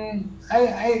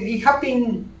 It had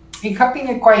been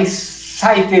a quite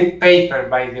cited paper,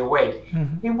 by the way.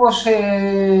 It was,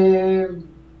 I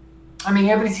mean,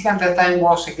 everything at the time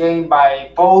was again by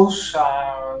post,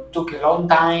 took a long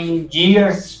time,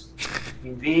 years.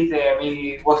 Indeed, I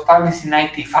mean, it was published in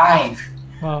 95.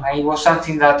 Wow. It was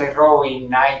something that I wrote in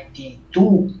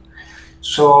 92.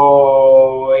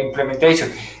 So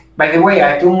implementation. By the way,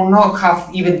 I do not have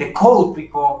even the code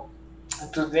because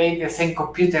today the same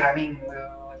computer. I mean,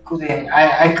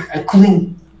 I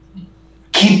couldn't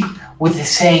keep with the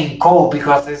same code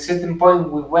because at a certain point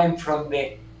we went from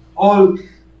the old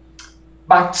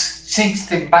batch-based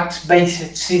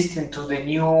system to the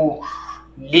new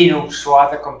Linux or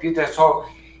other computers. So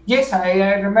yes,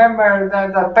 I remember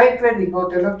that paper. It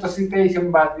got a lot of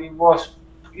citation, but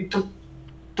it took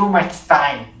too much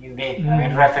time indeed. I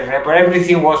mean, reference, but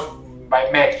everything was by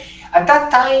mail. At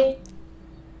that time,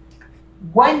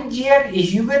 1 year,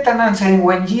 if you get an answer in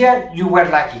 1 year, you were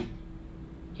lucky.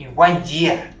 in 1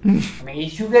 year. I mean,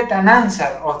 if you get an answer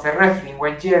of the referee in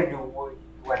 1 year, you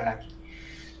were lucky.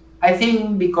 I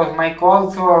think because my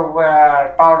co-author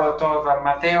were Paolo, Todd, and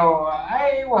Matteo,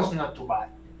 I was not too bad.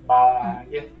 But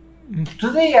yeah.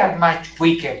 Today are much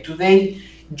quicker. Today,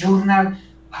 journals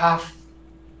have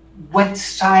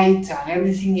websites and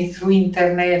everything is through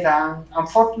internet, and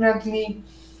unfortunately,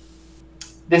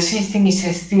 the system is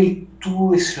still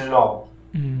too slow.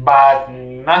 But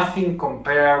nothing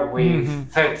compared with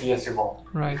 30 years ago.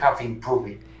 Right. We have improved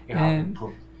it.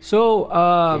 So,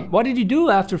 what did you do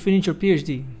after finishing your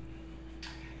PhD?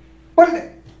 Well,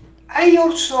 I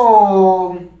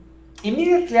also,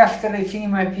 immediately after I finished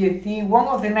my PhD, one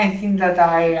of the nice things that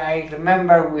I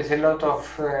remember with a lot of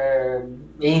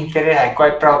interest, I'm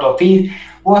quite proud of it,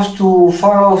 was to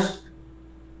follow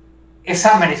a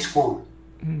summer school.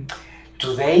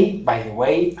 Today, by the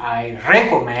way, I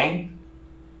recommend,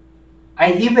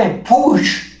 I even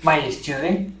push my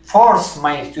student, force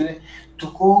my student to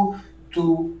go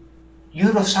to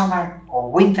Euro summer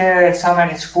or winter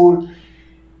summer school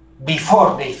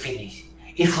before they finish.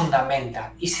 It's fundamental.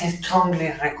 It's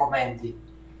strongly recommended.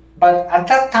 But at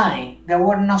that time, there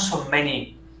were not so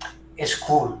many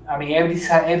schools. I mean,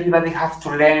 everybody has to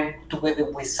learn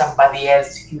together with somebody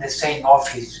else in the same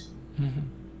office.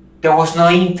 There was no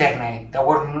internet, there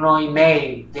was no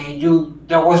email,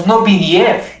 there was no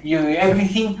PDF.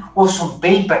 Everything was on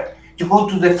paper. You go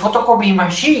to the photocopy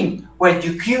machine where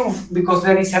you queue because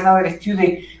there is another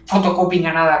student photocopying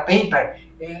another paper.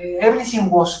 Everything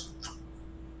was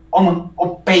on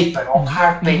paper, on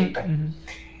hard paper.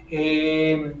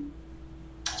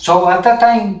 So at that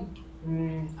time,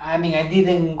 I mean, I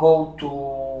didn't go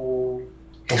to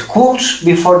schools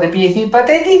before the PhD, but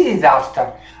I did it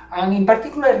after. And in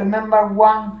particular, I remember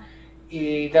one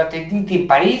that I did in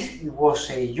Paris. It was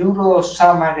a Euro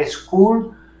summer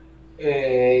school,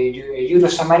 Euro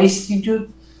summer institute.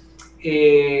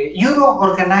 Euro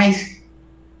organized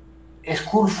a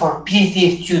school for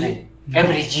PhD students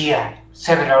every year,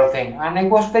 several things. And I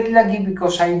was very lucky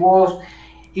because I was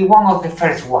in one of the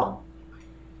first one.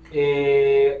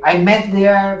 I met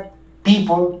there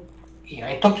people,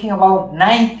 I'm talking about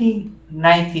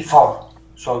 1994.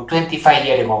 So 25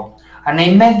 years ago, and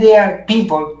I met there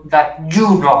people that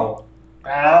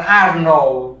are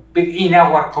known in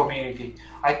our community.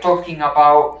 I'm talking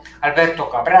about Alberto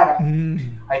Cabrera.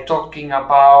 I'm talking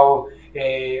about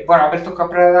Alberto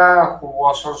Cabrera, who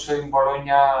was also in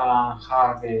Bologna and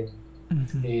had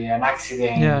an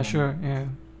accident. Yeah, sure. Yeah,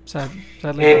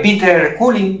 sadly. Peter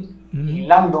Cooling in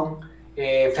London.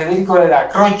 Federico della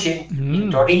Croce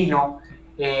in Torino.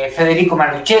 Federico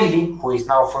Manucelli, who is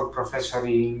now full professor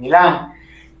in Milan,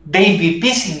 David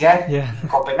Pissinger in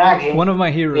Copenhagen, one of my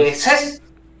heroes,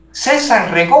 Cesar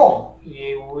Rego,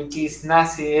 which is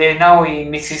now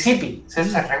in Mississippi.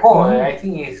 Cesar Rego, I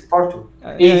think is Portugal.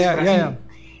 Yeah.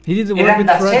 He did the work with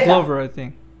Fred Glover, I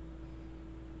think.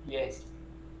 Yes.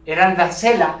 Eranda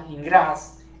Sela in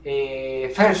Graz,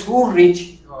 First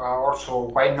Ulrich, also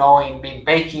quite known in bean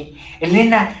baking,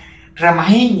 Elena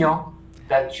Ramajino,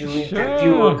 that you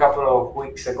interviewed a couple of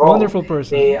weeks ago. Wonderful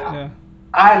person.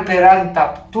 Alper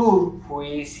Antaptur, who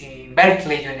is in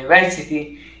Berkeley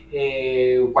University,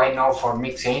 quite known for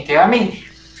mixing interview. I mean,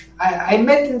 I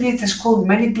met in this school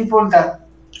many people that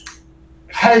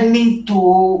helped me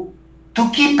to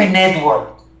keep a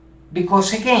network.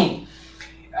 Because again,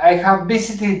 I have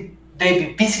visited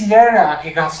David Pissinger, and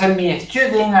he has sent me a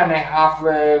student, and I have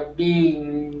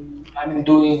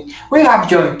we have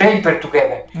joined paper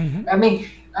together. I mean,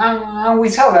 and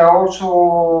with other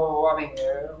also, I mean,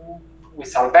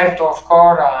 with Alberto, of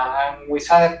course, and with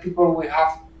other people we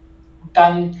have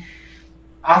done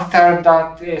after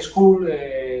that school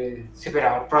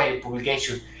several project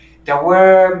publications. There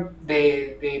were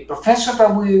the professors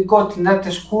that we got in that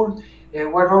school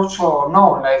were also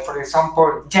known, like for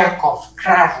example, Jacob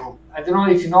Krarup. I don't know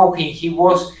if you know him. He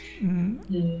was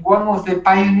one of the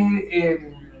pioneers.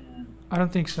 I don't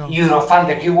think so.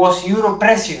 Eurofunder. He was Euro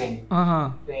president.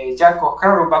 Jacob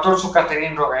Krarup, but also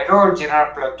Catherine Rogairol,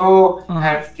 Gerard Plateau,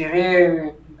 Hervé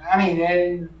Thierry. I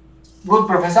mean, good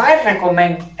professor. I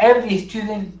recommend every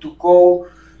student to go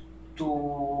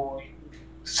to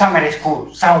summer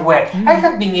school somewhere. I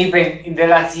have been even in the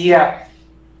last year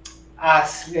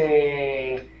as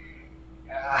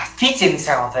teaching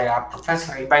some of the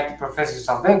professors, invited professors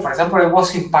of them. For example, I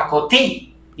was in Pacotí,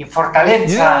 in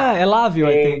Fortaleza, Elavio,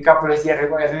 I think. A couple of years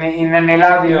ago, in an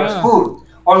Elavio school.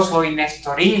 Also in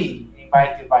Estoril,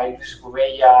 invited by Luis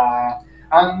Gubella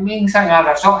and some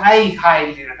others. So I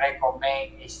highly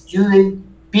recommend a student,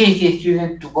 PhD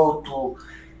student, to go to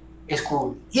a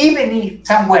school, even if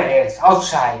somewhere else,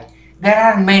 outside. there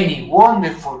are many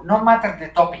wonderful, no matter the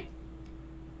topic,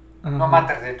 no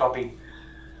matter the topic.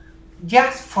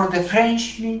 Just for the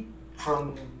friendly,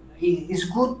 it's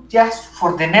good just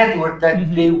for the network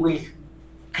that they will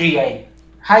create.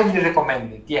 Highly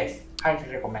recommended, yes, highly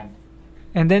recommended.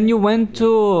 And then you went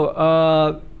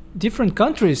to different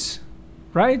countries,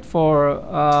 right, for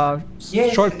a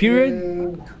short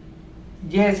period?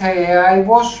 Yes, I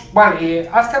was, well,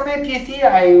 after my PhD,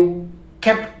 I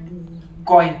kept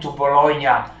going to Bologna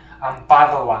and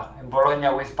Padova. In Bologna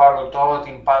with Paolo Todd,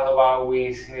 in Padova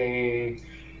with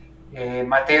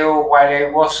Matteo, while I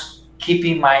was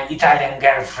keeping my Italian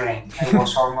girlfriend. I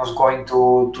was almost going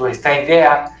to stay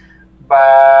there,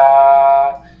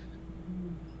 but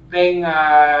then,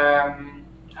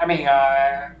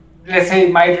 let's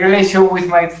say my relation with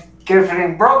my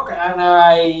girlfriend broke and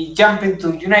I jumped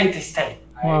into United States.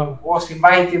 Wow. I was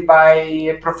invited by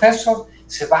a professor,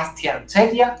 Sebastian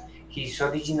Celia. He's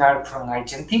original from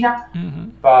Argentina,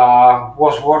 but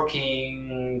was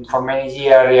working for many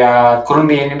years at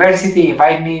Columbia University.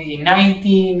 Invited me in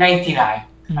 1999,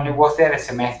 and I was there a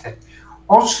semester.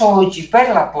 Also, Gilbert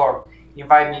Laporte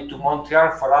invited me to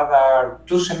Montreal for other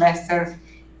 2 semesters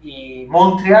in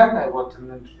Montreal. I went to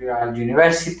Montreal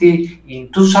University in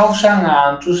 2000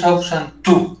 and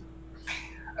 2002.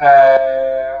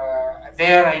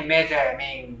 There I met,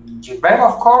 Gilbert,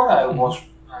 of course.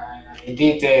 I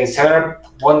did several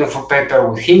wonderful papers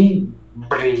with him,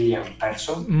 brilliant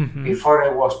person. Before I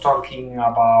was talking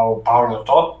about Paolo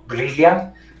Todd,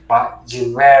 brilliant, but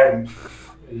Gilbert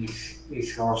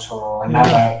is also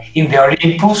another in the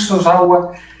Olympus of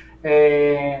our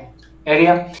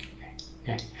area.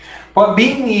 Well,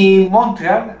 being in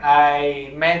Montreal,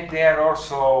 I met there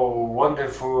also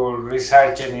wonderful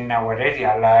researchers in our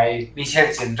area, like Michel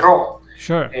Gendron,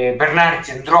 Bernard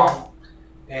Gendron,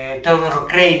 Theodore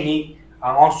Craney,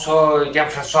 and also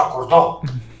Jean-François Cordeau.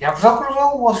 Jean-François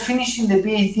Cordeau was finishing the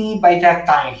PhD by that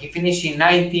time. He finished in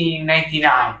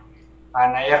 1999,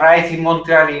 and I arrived in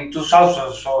Montreal in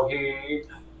 2000, so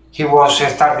he was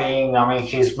starting,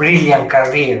 his brilliant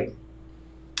career.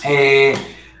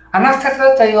 And after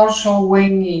that, I also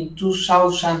went in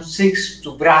 2006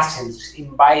 to Brussels,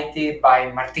 invited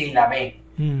by Martin Labbé.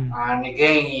 And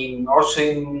again, also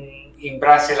in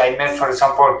Brussels, I met, for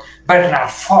example,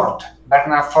 Bernard Ford.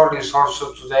 Bernard Ford is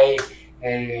also today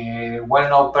a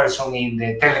well-known person in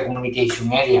the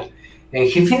telecommunication area.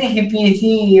 He finished his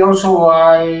PhD also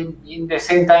in the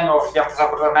same time of Jean-François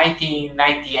Cordeau,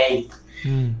 1998.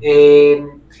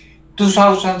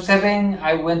 2007,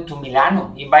 I went to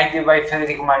Milano, invited by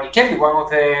Federico Manicelli, one of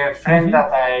the friends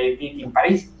that I did in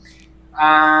Paris.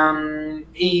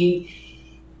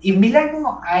 In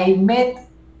Milano, I met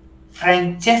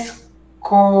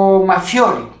Francesco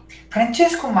Maffioli.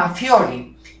 Francesco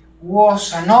Maffioli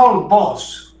was an old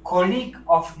boss, colleague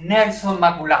of Nelson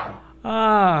Magulan.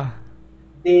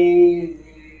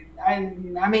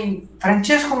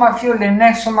 Francesco Maffioli and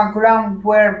Nelson Magulan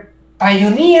were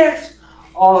pioneers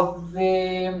of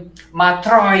the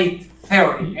matroid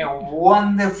theory, a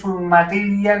wonderful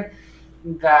material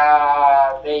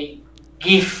that they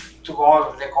give to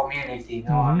all the community.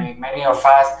 Many of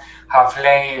us have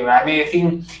learned. I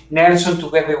think Nelson,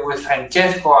 together with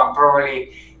Francesco and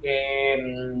probably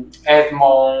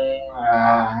Edmond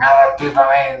and other people,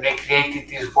 they created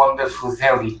this wonderful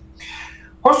theory.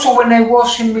 Also, when I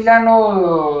was in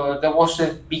Milano, there was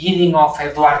the beginning of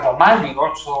Eduardo Maldi,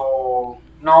 also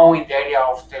known in the area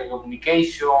of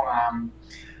telecommunication and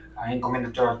in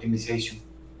combinatorial optimization.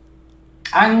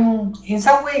 And in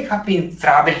some way, I have been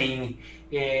traveling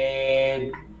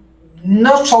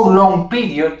not so long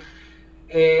period,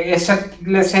 except,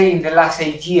 let's say, in the last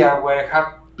 8 years, where I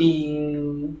have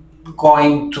been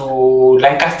going to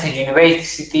Lancaster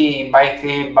University,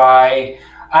 invited by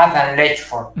Adam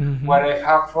Ledgeford, where I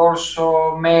have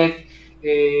also met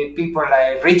people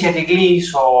like Richard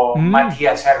Iglesias or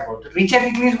Matthias Ergot. Richard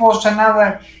Iglesias was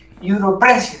another Euro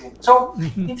president. So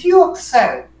if you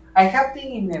observe, I have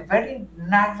been in a very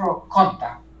narrow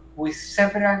contact with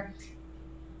several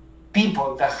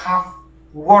people that have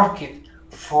worked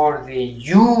for the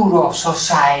Euro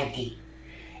Society.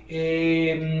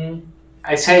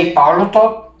 I say Paolo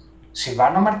Todd,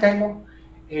 Silvano Martello,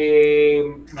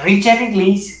 Richard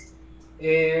Iglesias.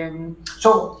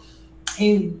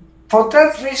 For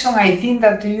that reason, I think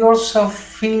that you also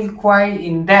feel quite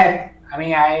in depth.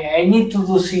 I need to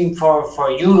do things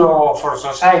for Euro, for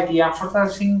society, and for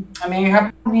that thing, I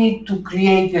have need to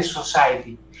create a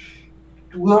society.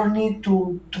 We all need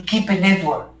to keep a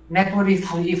network. Network is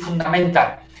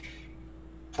fundamental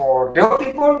for the old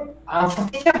people and for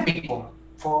the young people,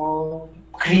 for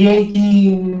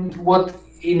creating what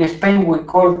in Spain we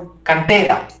call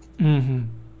cantera. Mm-hmm.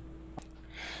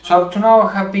 So up to now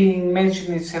I have been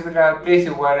mentioned in several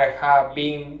places where I have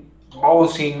been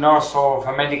both in North of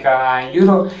America and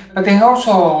Europe, but I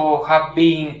also have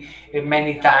been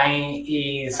many times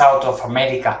in South of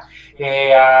America.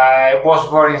 I was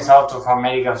born in South of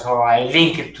America, so I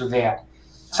link it to there.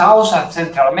 South and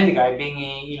Central America, I've been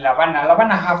in La Habana. La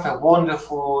Habana has a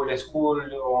wonderful school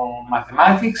on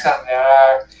mathematics, and there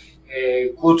are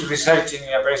good research in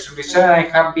universal research. I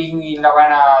have been in La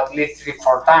Habana at least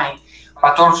 3-4 times,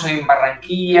 but also in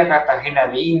Barranquilla,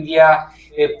 Cartagena de India,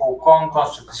 Pucón,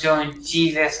 Concepción,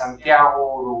 Chile,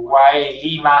 Santiago, Uruguay,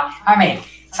 Lima. I mean,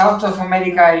 South of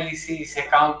America is a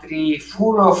country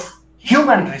full of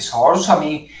human resource. I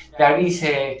mean, there is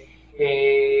a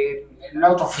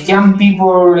lot of young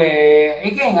people.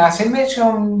 Again, as I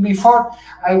mentioned before,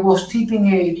 I was teaching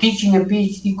a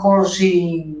PhD course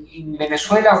in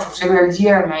Venezuela for several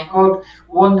years, and I got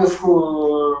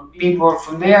wonderful people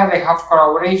from there. They have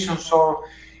collaboration. So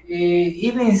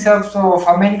even in South of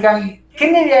America,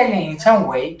 Kennedy Island in some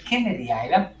way, Kennedy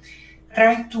Island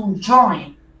tried to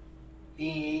join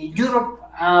Europe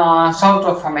and South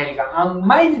of America. And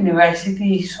my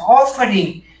university is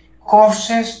offering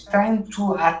courses trying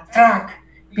to attract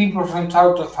people from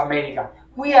South of America.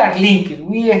 We are linked.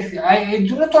 I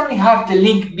do not only have the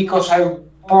link because I was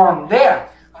born there,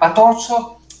 but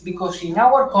also because in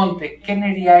our context,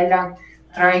 Kennedy Island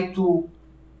tried to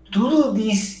do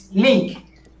this link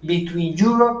between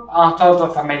Europe and South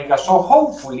of America. So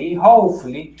hopefully,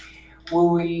 we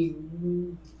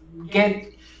will get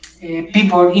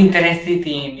people interested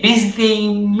in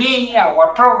visiting me,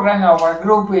 our program, our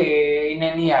group in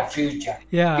the near future.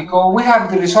 Yeah. Because we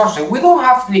have the resources. We don't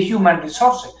have the human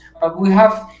resources, but we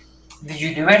have the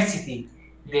university,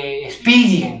 the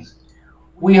experience.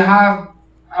 We have,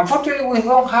 unfortunately, we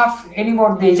don't have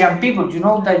anymore the young people. You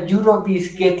know that Europe is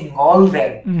getting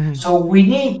older. Mm-hmm. So we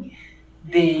need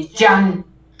the young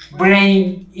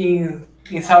brain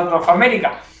in South of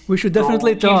America. We should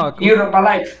definitely talk. Europe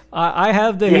alive. I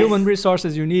have the human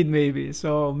resources you need, maybe.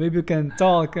 So maybe we can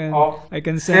talk, and I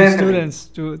can send students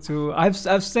to. I've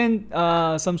sent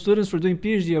some students for doing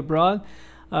PhD abroad,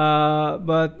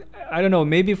 but I don't know.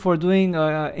 Maybe for doing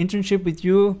internship with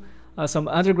you, some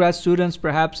undergrad students,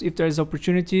 perhaps if there is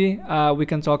opportunity, we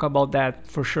can talk about that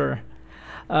for sure.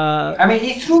 I mean,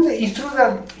 it's true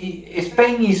that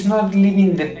Spain is not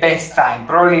living the best time.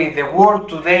 Probably the world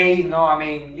today, I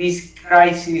mean, this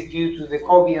crisis due to the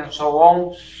COVID and so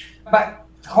on. But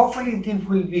hopefully this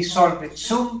will be solved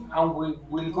soon, and we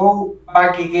will go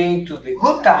back again to the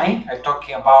good time. I'm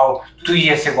talking about 2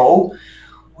 years ago,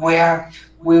 where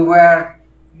we were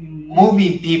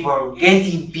moving people,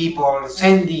 getting people,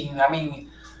 sending. I mean,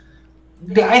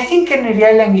 I think Kennedy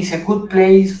Island is a good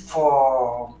place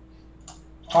for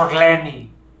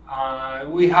learning.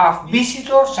 We have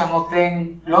visitors, some of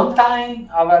them long time,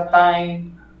 other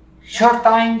time short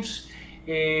times.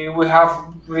 We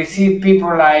have received people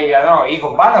like, I don't know,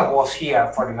 Igor Bala was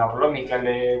here, for example,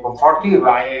 Michele Conforti,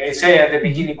 I say at the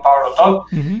beginning, Paolo talk.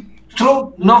 Mm-hmm.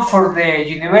 True, not for the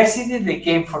university, they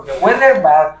came for the weather,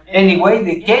 but anyway,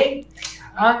 they came.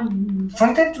 And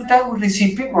from time to time, we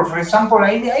receive people. For example,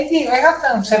 I have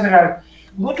done several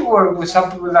good work with some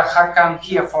people that have come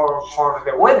here for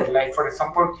the weather. Like, for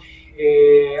example,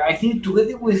 I think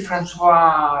together with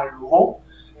Francois Lugo,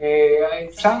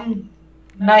 some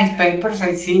nice papers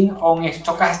I think on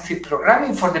stochastic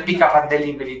programming for the pickup and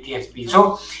delivery TSP.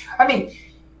 So, I mean,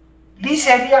 this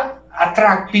area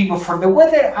attract people for the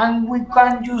weather, and we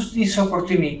can use this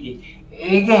opportunity.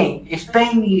 Again,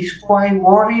 Spain is quite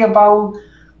worried about,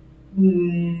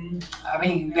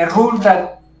 the rule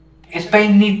that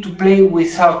Spain needs to play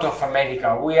with South of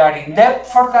America. We are in debt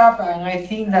for that, and I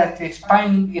think that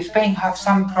Spain has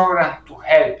some program to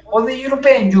help, or the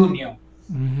European Union.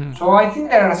 Mm-hmm. So I think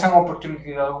there are some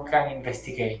opportunities that we can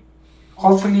investigate.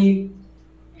 Hopefully,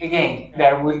 again,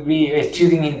 there will be a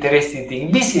student interested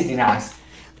in visiting us.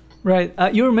 Right.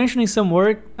 You were mentioning some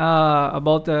work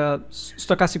about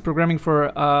stochastic programming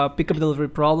for pickup delivery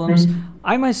problems. Mm-hmm.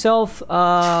 I myself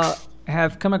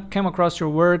have come across your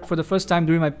work for the first time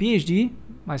during my PhD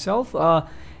myself,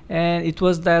 and it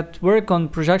was that work on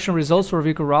projection results for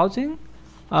vehicle routing.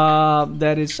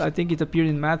 That is, I think it appeared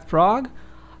in Math Prague.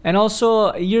 And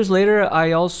also, years later,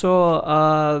 I also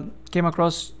came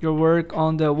across your work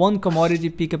on the one commodity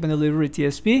pickup and delivery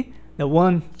TSP, the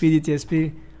one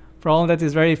PDTSP problem that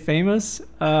is very famous.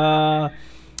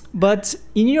 But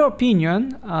in your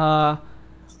opinion,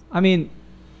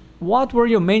 what were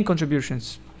your main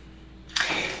contributions?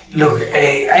 Look,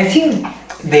 I think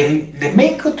the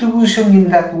main contribution in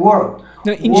that work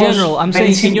No, in general, I'm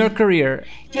saying in your career.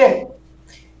 Yeah.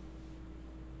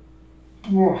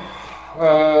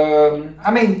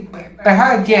 I mean,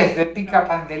 perhaps yes, the pickup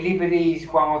and delivery is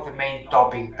one of the main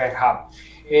topics, perhaps.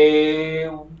 I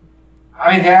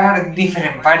mean, there are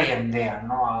different variants there,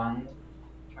 no? And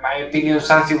in my opinion,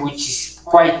 something which is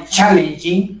quite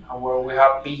challenging, and where we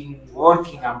have been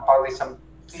working and published some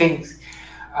things,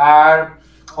 are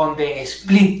on the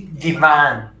split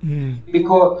demand.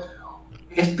 Because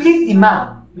split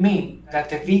demand means that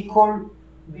the vehicle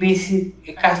visits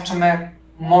a customer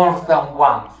more than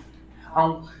once.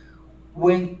 And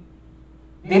when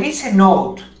there is a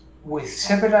node with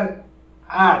several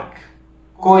arcs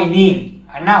going in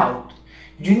and out,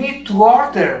 you need to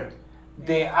order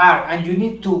the arc and you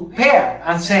need to pair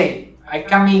and say, I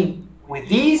come in with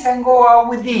this and go out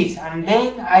with this, and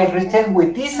then I return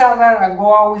with this other and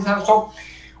go out with that. So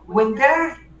when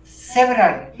there are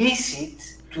several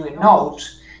visits to a node,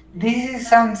 this is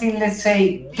something, let's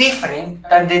say, different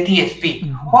than the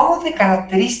TSP. One of the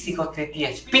characteristics of the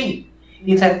TSP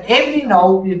is that every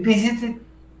node is visited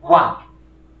once.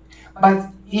 But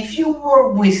if you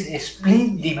work with a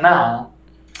split demand,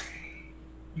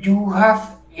 you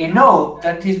have a node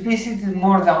that is visited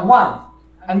more than one.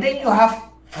 And then you have,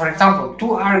 for example,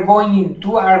 two are going in,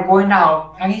 two are going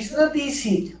out, and it's not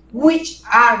easy which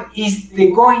arc is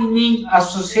the going in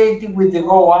associated with the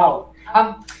go out.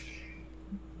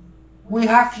 We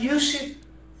have used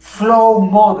flow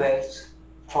models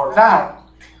for that,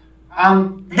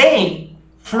 and then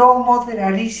flow models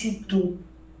are easy to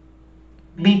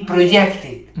be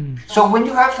projected. So when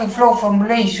you have a flow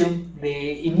formulation,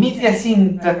 the immediate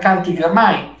thing that comes to your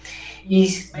mind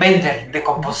is Bender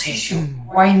decomposition.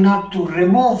 Why not to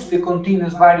remove the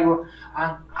continuous variable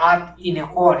and add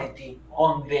inequality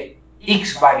on the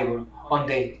x variable, on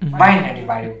the binary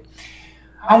variable?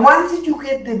 And once you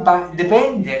get the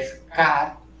Bender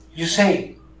cut, you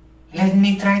say, let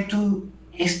me try to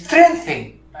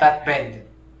strengthen that Bender.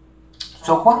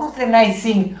 So one of the nice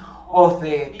things of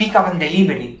the pickup and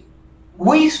delivery,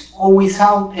 with or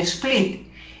without a split,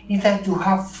 is that you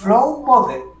have flow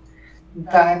model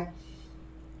that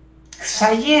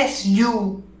suggests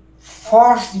you,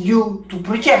 force you to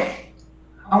project.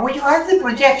 And when you have the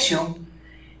projection,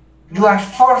 you are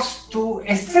forced to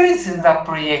strengthen that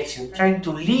projection, trying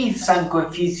to leave some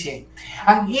coefficient.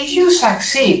 And if you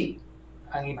succeed,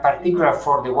 and in particular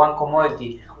for the one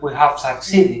commodity we have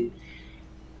succeeded,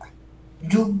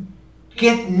 you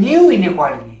get new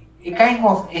inequality, a kind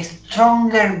of a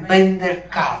stronger Bender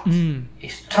cut, a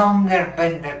stronger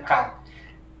Bender cut.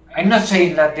 I'm not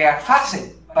saying that they are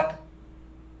facet, but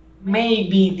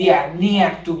maybe they are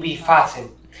near to be facet.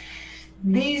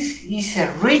 This is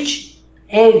a rich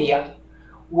area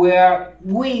where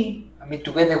we, I mean,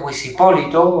 together with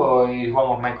Hipólito, is one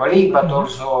of my colleagues, but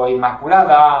also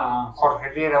Immaculada and Jorge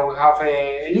Herrera, we have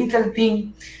a little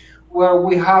team where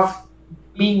we have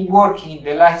been working in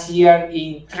the last year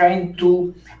in trying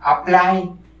to apply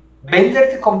Bender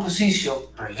decomposition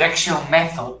projection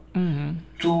method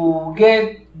to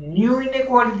get new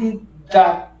inequality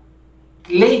that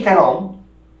later on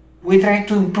we try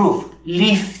to improve,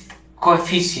 lift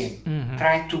coefficient,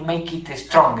 try to make it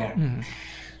stronger.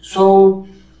 So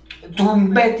to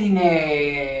embed in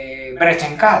a Brecht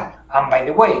and cut, and by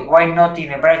the way, why not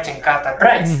in a Brecht and cut at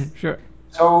Brecht? Sure.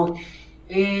 So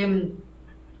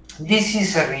this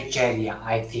is a rich area,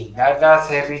 I think. That's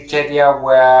a rich area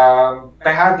where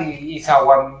perhaps is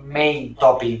our main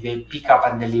topic, the pickup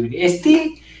and delivery.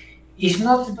 Still, it's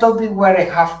not a topic where I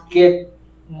have get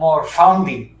more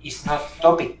funding. It's not a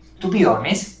topic. To be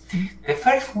honest, the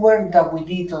first work that we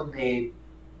did on the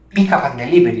pickup and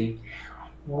delivery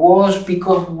was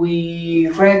because we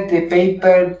read the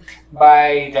paper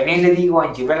by Daniel Edigo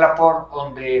and Gilbert Laporte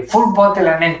on the full bottle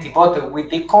and empty bottle,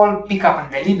 which they call pickup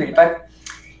and delivery. But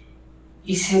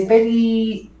it's a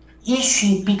very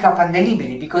easy pickup and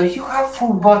delivery because if you have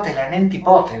full bottle and empty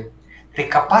bottle, the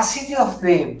capacity of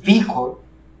the vehicle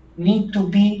need to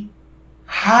be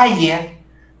higher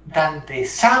than the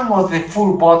sum of the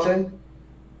full bottle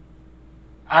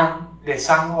and the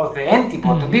sum of the empty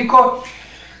bottle, because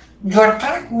your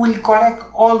truck will collect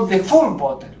all the full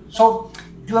bottle. So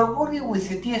you are working with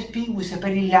a TSP with a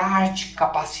very large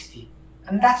capacity,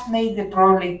 and that's made the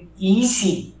problem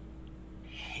easy.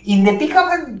 In the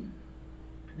pickup and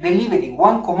delivery,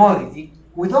 one commodity,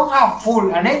 we don't have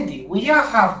full and empty. We just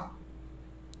have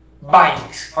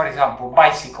bikes, for example,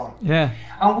 bicycle. Yeah.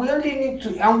 And we only need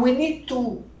to, and we need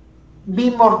to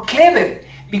be more clever,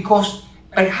 because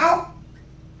perhaps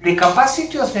the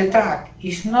capacity of the truck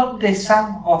is not the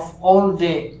sum of all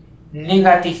the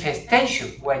negative extension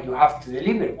where you have to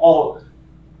deliver, or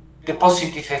the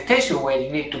positive station where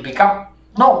you need to pick up.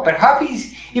 No, perhaps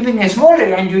it's even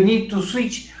smaller and you need to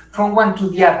switch from one to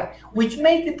the other, which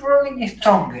made the problem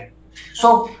stronger.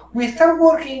 So we start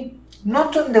working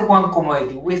not on the one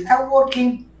commodity, we start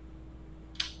working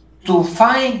to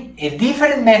find a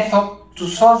different method to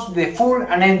solve the full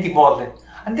and empty model.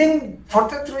 And then for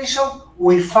that reason,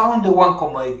 we found the one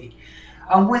commodity.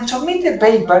 And when submitted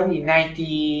paper in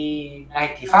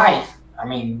 1995, I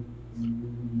mean,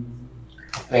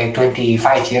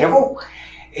 25 years ago,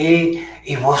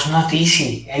 it was not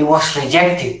easy. It was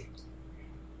rejected.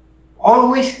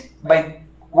 Always by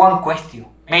one question,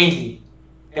 mainly.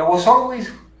 There was always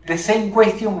the same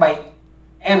question by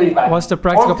everybody. What's the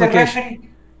practical application?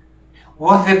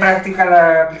 What's the practical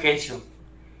application?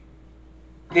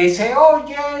 They say, oh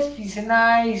yes, it's a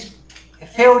nice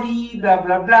theory, blah,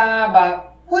 blah, blah,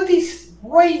 but why is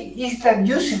that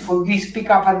useful, this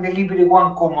pickup and delivery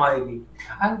one commodity?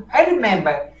 And I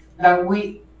remember that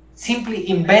we simply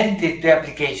invented the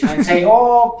application and say,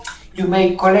 oh, you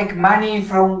may collect money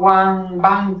from one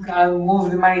bank and move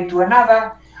the money to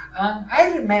another. And I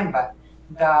remember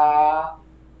that,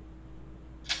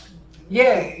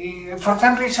 yeah, for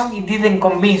some reason it didn't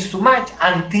convince too much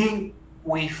until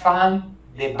we found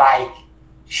the bike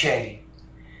sharing.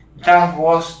 That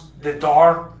was the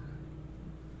door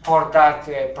for that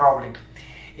problem.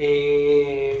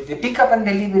 The pickup and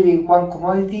delivery one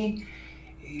commodity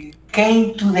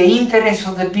came to the interest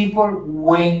of the people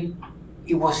when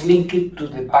it was linked to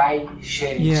the bike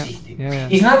sharing system.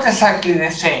 It's not exactly the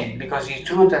same, because it's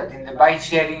true that in the bike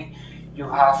sharing you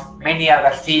have many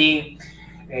other things.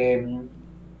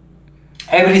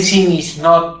 Everything is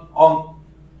not on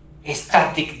a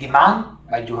static demand,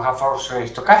 but you have also a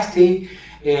stochastic.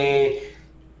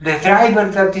 The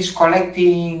driver that is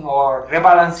collecting or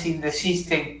rebalancing the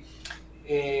system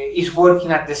is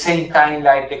working at the same time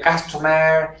like the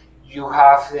customer. You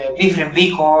have different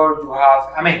vehicles, you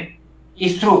have, I mean,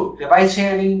 it's true, the bike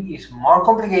sharing is more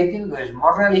complicated, it's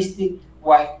more realistic,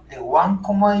 while the one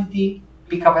commodity,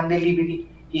 pickup and delivery,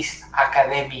 is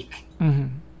academic. I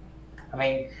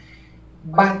mean,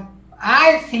 but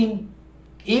I think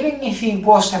even if it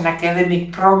was an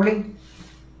academic problem,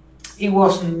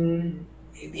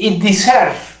 it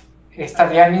deserved a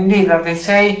study. And indeed, as they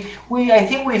say, I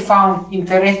think we found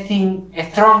interesting,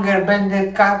 stronger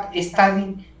vendor cut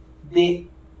studying the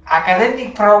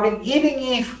academic problem, even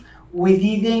if we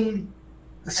didn't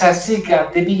succeed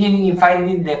at the beginning in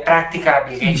finding the practical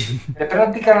application. The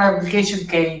practical application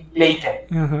came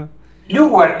later. You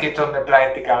worked on the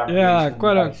practical application. Yeah,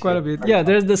 quite a bit. Yeah,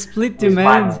 there's the split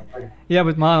demand. Yeah,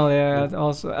 with Manuel, yeah,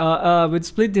 also. With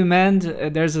split demand,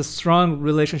 there's a strong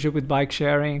relationship with bike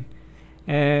sharing.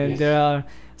 And there are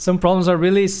some problems are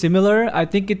really similar. I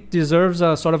think it deserves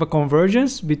a sort of a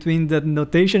convergence between the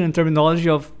notation and terminology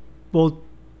of both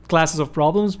classes of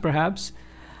problems, perhaps.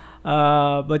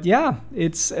 But yeah,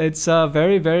 it's a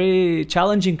very, very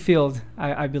challenging field,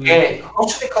 I believe. Yeah,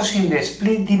 also because in the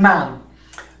split demand,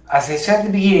 as I said at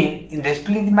the beginning, in the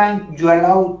split demand, you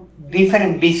allow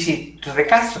different visits to the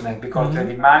customer, because the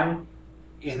demand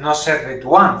is not served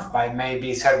once, but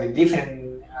maybe served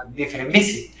different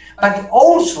visits. But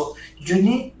also, you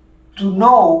need to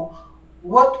know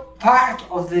what part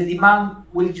of the demand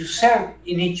will you serve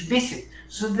in each visit.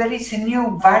 So there is a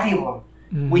new variable,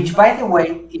 which, by the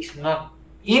way, is not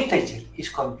integer, it's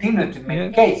continuous in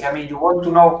many cases. I mean, you want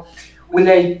to know, will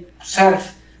I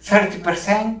serve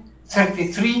 30%,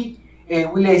 33,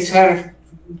 will I serve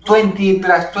 20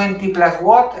 plus 20 plus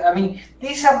what? I mean,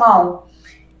 this amount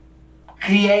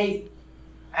creates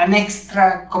an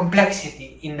extra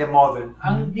complexity in the model,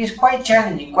 and it's quite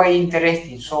challenging, quite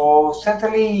interesting. So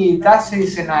certainly that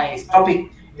is a nice topic,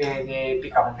 the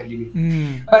pickup and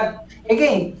delivery. But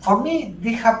again, for me,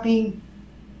 this has been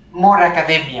more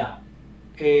academia.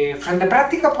 From the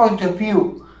practical point of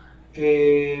view,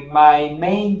 my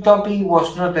main topic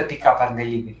was not the pickup and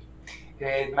delivery.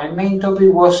 My main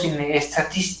topic was in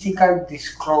Statistical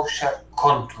Disclosure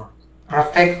Control,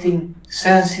 protecting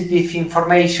sensitive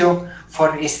information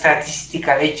for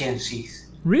statistical agencies.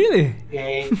 Really?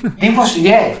 This was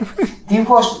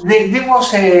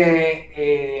a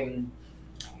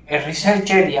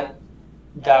research area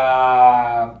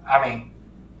that,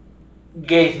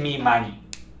 gave me money,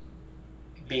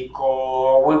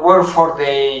 because we work for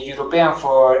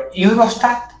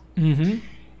Eurostat.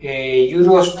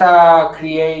 Eurostat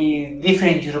create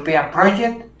different European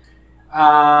projects.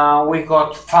 We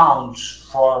got funds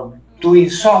for doing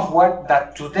software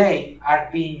that today are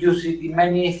being used in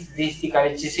many statistical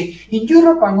agencies in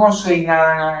Europe and also in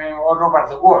all over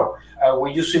the world.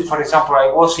 We use it, for example, I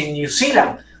was in New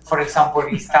Zealand, for example,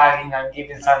 installing and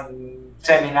giving some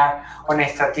seminar on a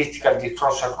statistical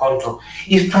disclosure control,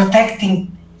 is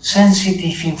protecting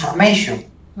sensitive information.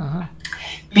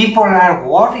 People are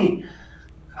worried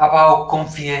about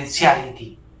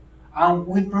confidentiality, and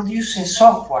we produce a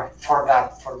software for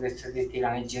that, for the statistical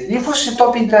agency. This was a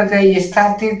topic that I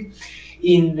started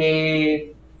in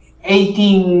the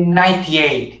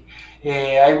 1898.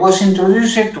 I was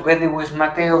introduced together with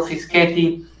Matteo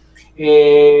Fischetti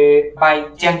by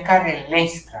Jan-Karel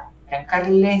Leenstra.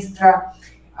 Jan-Karel Leenstra,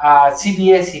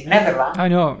 CBS in Netherlands. I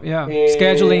know, yeah.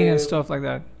 Scheduling and stuff like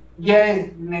that. Yeah,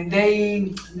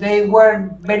 they were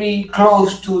very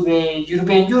close to the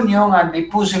European Union, and they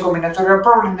pushed a combinatorial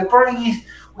problem. The problem is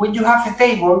when you have a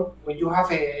table,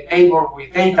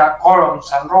 with data,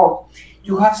 columns and rows,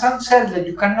 you have some cells that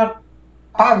you cannot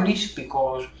publish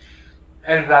because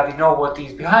everybody knows what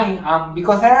is behind, and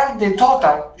because there are the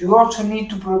total, you also need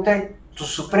to protect, to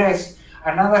suppress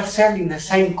another cell in the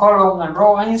same column and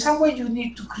row, and in some way you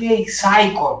need to create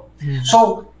cycle.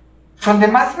 So from the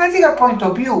mathematical point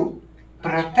of view,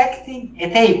 protecting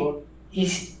a table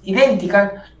is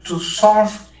identical to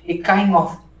solve a kind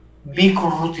of vehicle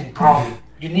routing problem.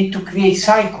 You need to create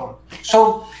cycle.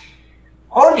 So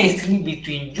honestly,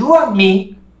 between you and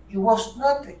me, it was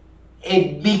not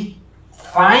a big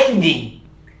finding,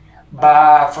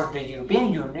 but for the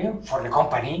European Union, for the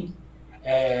company,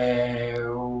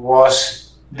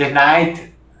 was the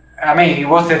night. I mean, it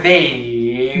was the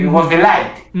day. It was the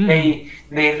light. They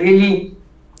really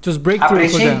just breakthrough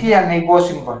appreciated it, and it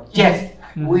was important. Yes,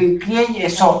 we create a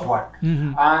software,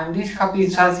 and this has been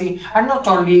something, and not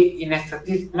only in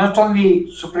statistics, not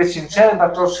only suppressing cells,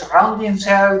 but also rounding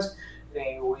cells.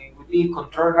 We did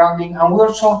control rounding, and we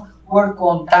also work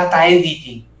on data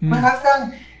editing. We have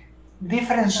done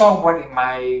different software in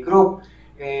my group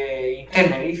in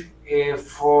Tenerife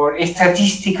for a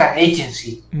statistical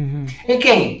agency.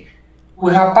 Again,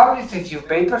 we have published a few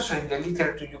papers, so in the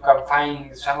literature you can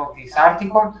find some of these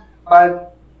articles,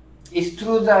 but it's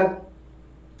true that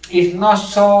it's not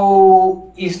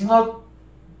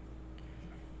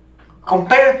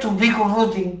compared to vehicle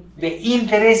routing, the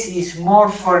interest is more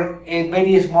for a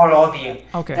very small audience.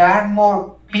 Okay. There are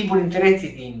more people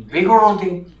interested in vehicle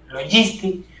routing,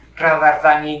 logistics, rather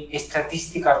than in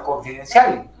statistical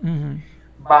confidentiality.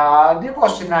 But it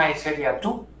was a nice area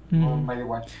too, very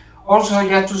well. Also,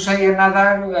 just to say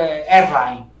another,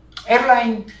 airline.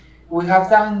 Airline, we have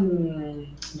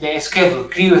done the schedule,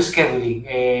 crew scheduling.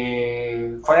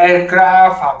 For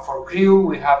aircraft and for crew,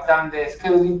 we have done the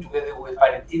scheduling together with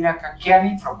Valentina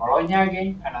Cacchiani from Bologna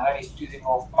again, another student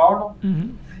of Paolo.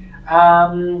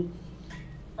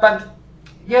 But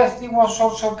yes, it was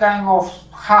also kind of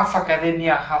half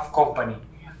academia, half company.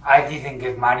 I didn't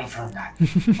get money from that.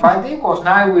 But it was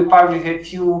nice. We published a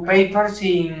few papers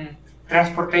in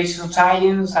transportation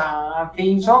science and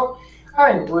things. So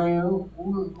I mean,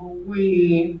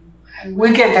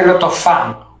 we get a lot of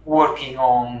fun working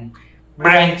on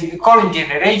column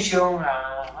generation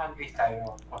and this type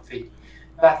of thing.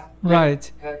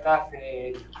 Right.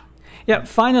 Yeah.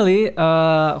 Finally,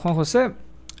 Juan-José,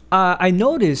 I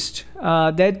noticed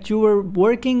that you were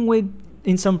working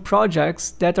in some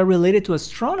projects that are related to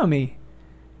astronomy.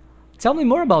 Tell me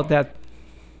more about that.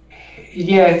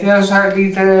 Yes, there's a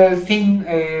little thing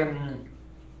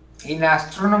in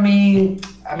astronomy.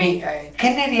 I mean,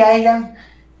 Canary Island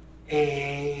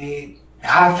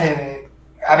have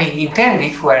in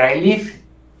Tenerife, where I live,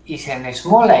 is a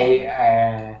small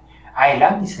island.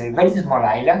 It's a very small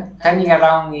island. Turning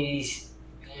around is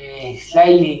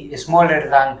slightly smaller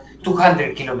than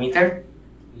 200 kilometers.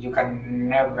 You can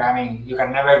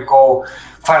never go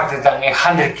farther than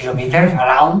 100 kilometers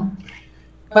around.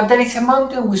 But there is a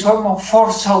mountain with almost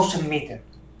 4,000 meters.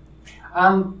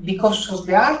 And because of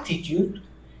the altitude,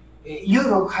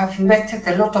 Europe have invested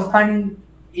a lot of money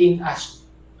in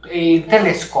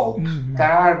telescope.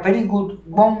 There are very good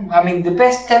the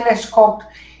best telescope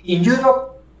in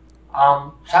Europe,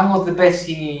 some of the best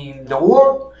in the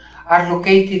world, are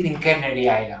located in Canary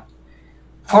Island.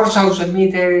 4,000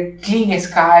 meters, clean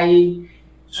sky,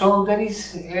 so there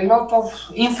is a lot of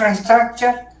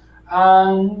infrastructure,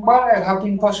 and I have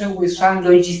been puzzled with some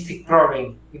logistic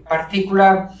problem. In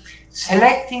particular,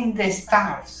 selecting the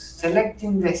star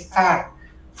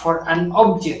for an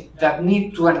object that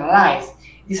need to analyze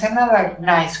is another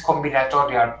nice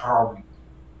combinatorial problem.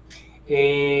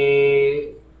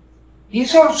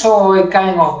 It's also a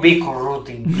kind of vehicle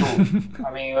routing too.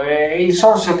 It's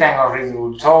also kind of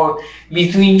ridiculous. So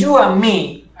between you and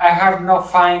me, I have not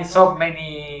found so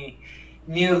many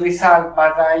new results,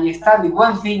 but I study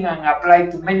one thing and apply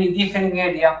to many different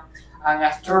areas, and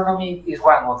astronomy is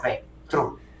one of them.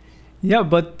 True. Yeah,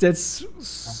 but that's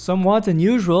somewhat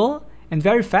unusual. and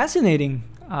very fascinating,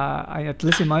 at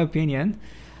least in my opinion.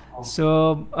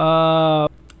 So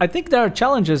I think there are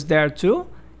challenges there too,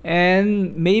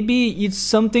 and maybe it's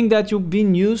something that you've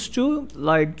been used to,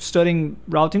 like studying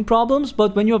routing problems,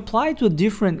 but when you apply to a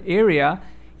different area,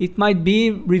 it might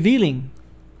be revealing.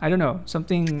 I don't know,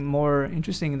 something more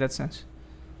interesting in that sense.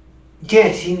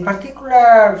 Yes, in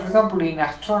particular, for example, in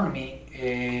astronomy,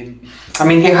 I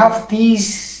mean, they have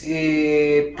this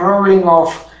problem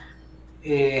of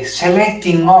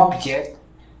selecting object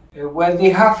where they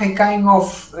have a kind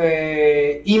of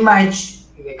image,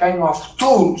 a kind of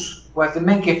tools where they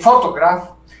make a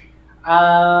photograph.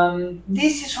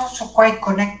 This is also quite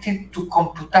connected to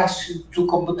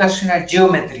computational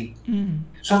geometry.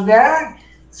 So there are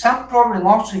some problems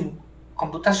also in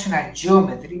computational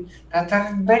geometry that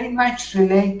are very much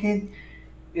related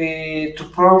to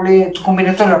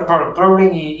combinatorial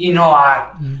problem in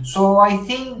OR. So I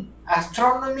think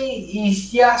astronomy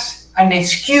is just an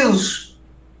excuse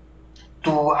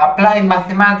to apply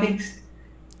mathematics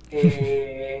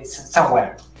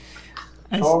somewhere.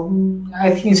 So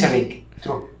I think it's a link,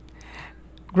 true.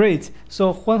 Great.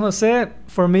 So Juan-José,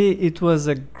 for me, it was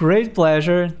a great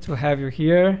pleasure to have you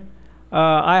here.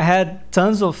 I had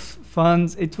tons of fun.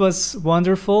 It was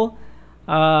wonderful.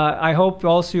 I hope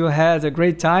also you had a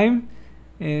great time.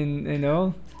 And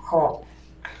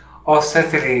Oh,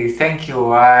 certainly. Thank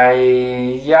you.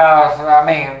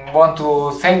 Want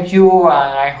to thank you,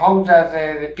 and I hope that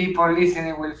the people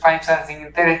listening will find something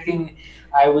interesting.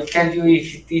 I will tell you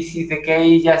if this is the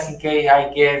case, just in case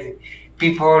I get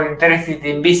people interested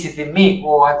in visiting me,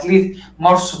 or at least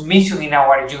more submission in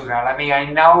our journal. I mean,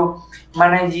 I'm now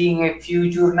managing a few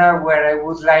journals where I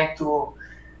would like to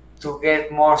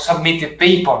get more submitted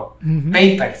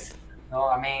papers. No,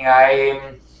 I mean,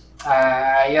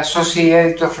 I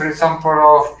associate, for example,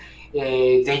 of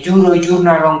the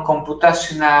Journal on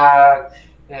Computational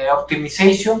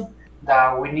Optimization,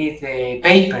 that we need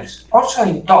papers. Also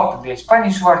in top, the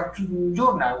Spanish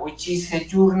Journal, which is a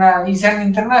journal, is an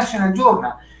international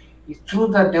journal. It's true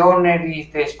that the owner is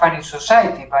the Spanish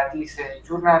Society, but it's a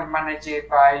journal managed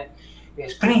by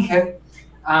Springer,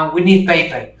 and we need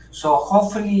paper. So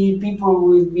hopefully people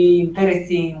will be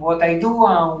interested in what I do,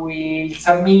 and will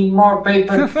submit more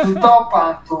papers to top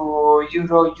and to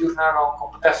Journal on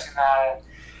Computational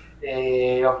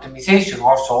Optimization,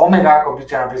 also Omega,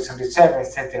 Computational Biology Research,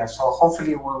 etc. So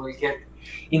hopefully we will get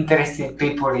interested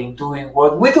people in doing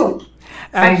what we do.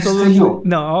 Thanks to you.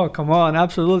 No, come on,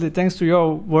 absolutely. Thanks to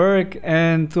your work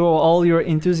and to all your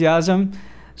enthusiasm.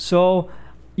 So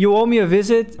you owe me a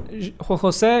visit,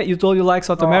 Juan-José. You told you like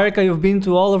South America. You've been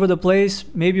to all over the place.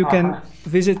 Maybe you can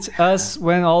visit us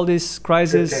when all this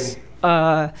crisis,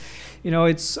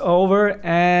 it's over.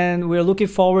 And we're looking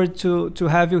forward to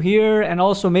have you here. And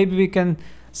also maybe we can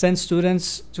send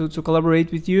students to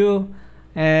collaborate with you.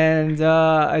 And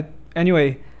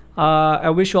anyway, I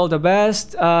wish you all the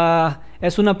best.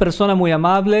 Es una persona muy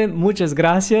amable. Muchas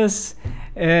gracias.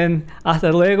 And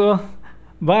hasta luego.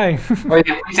 Bye. Oye,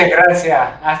 muchas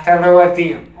gracias. Hasta luego a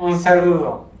ti. Un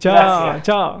saludo. Chao. Gracias.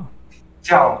 Chao.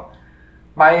 Chao.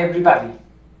 Bye, everybody.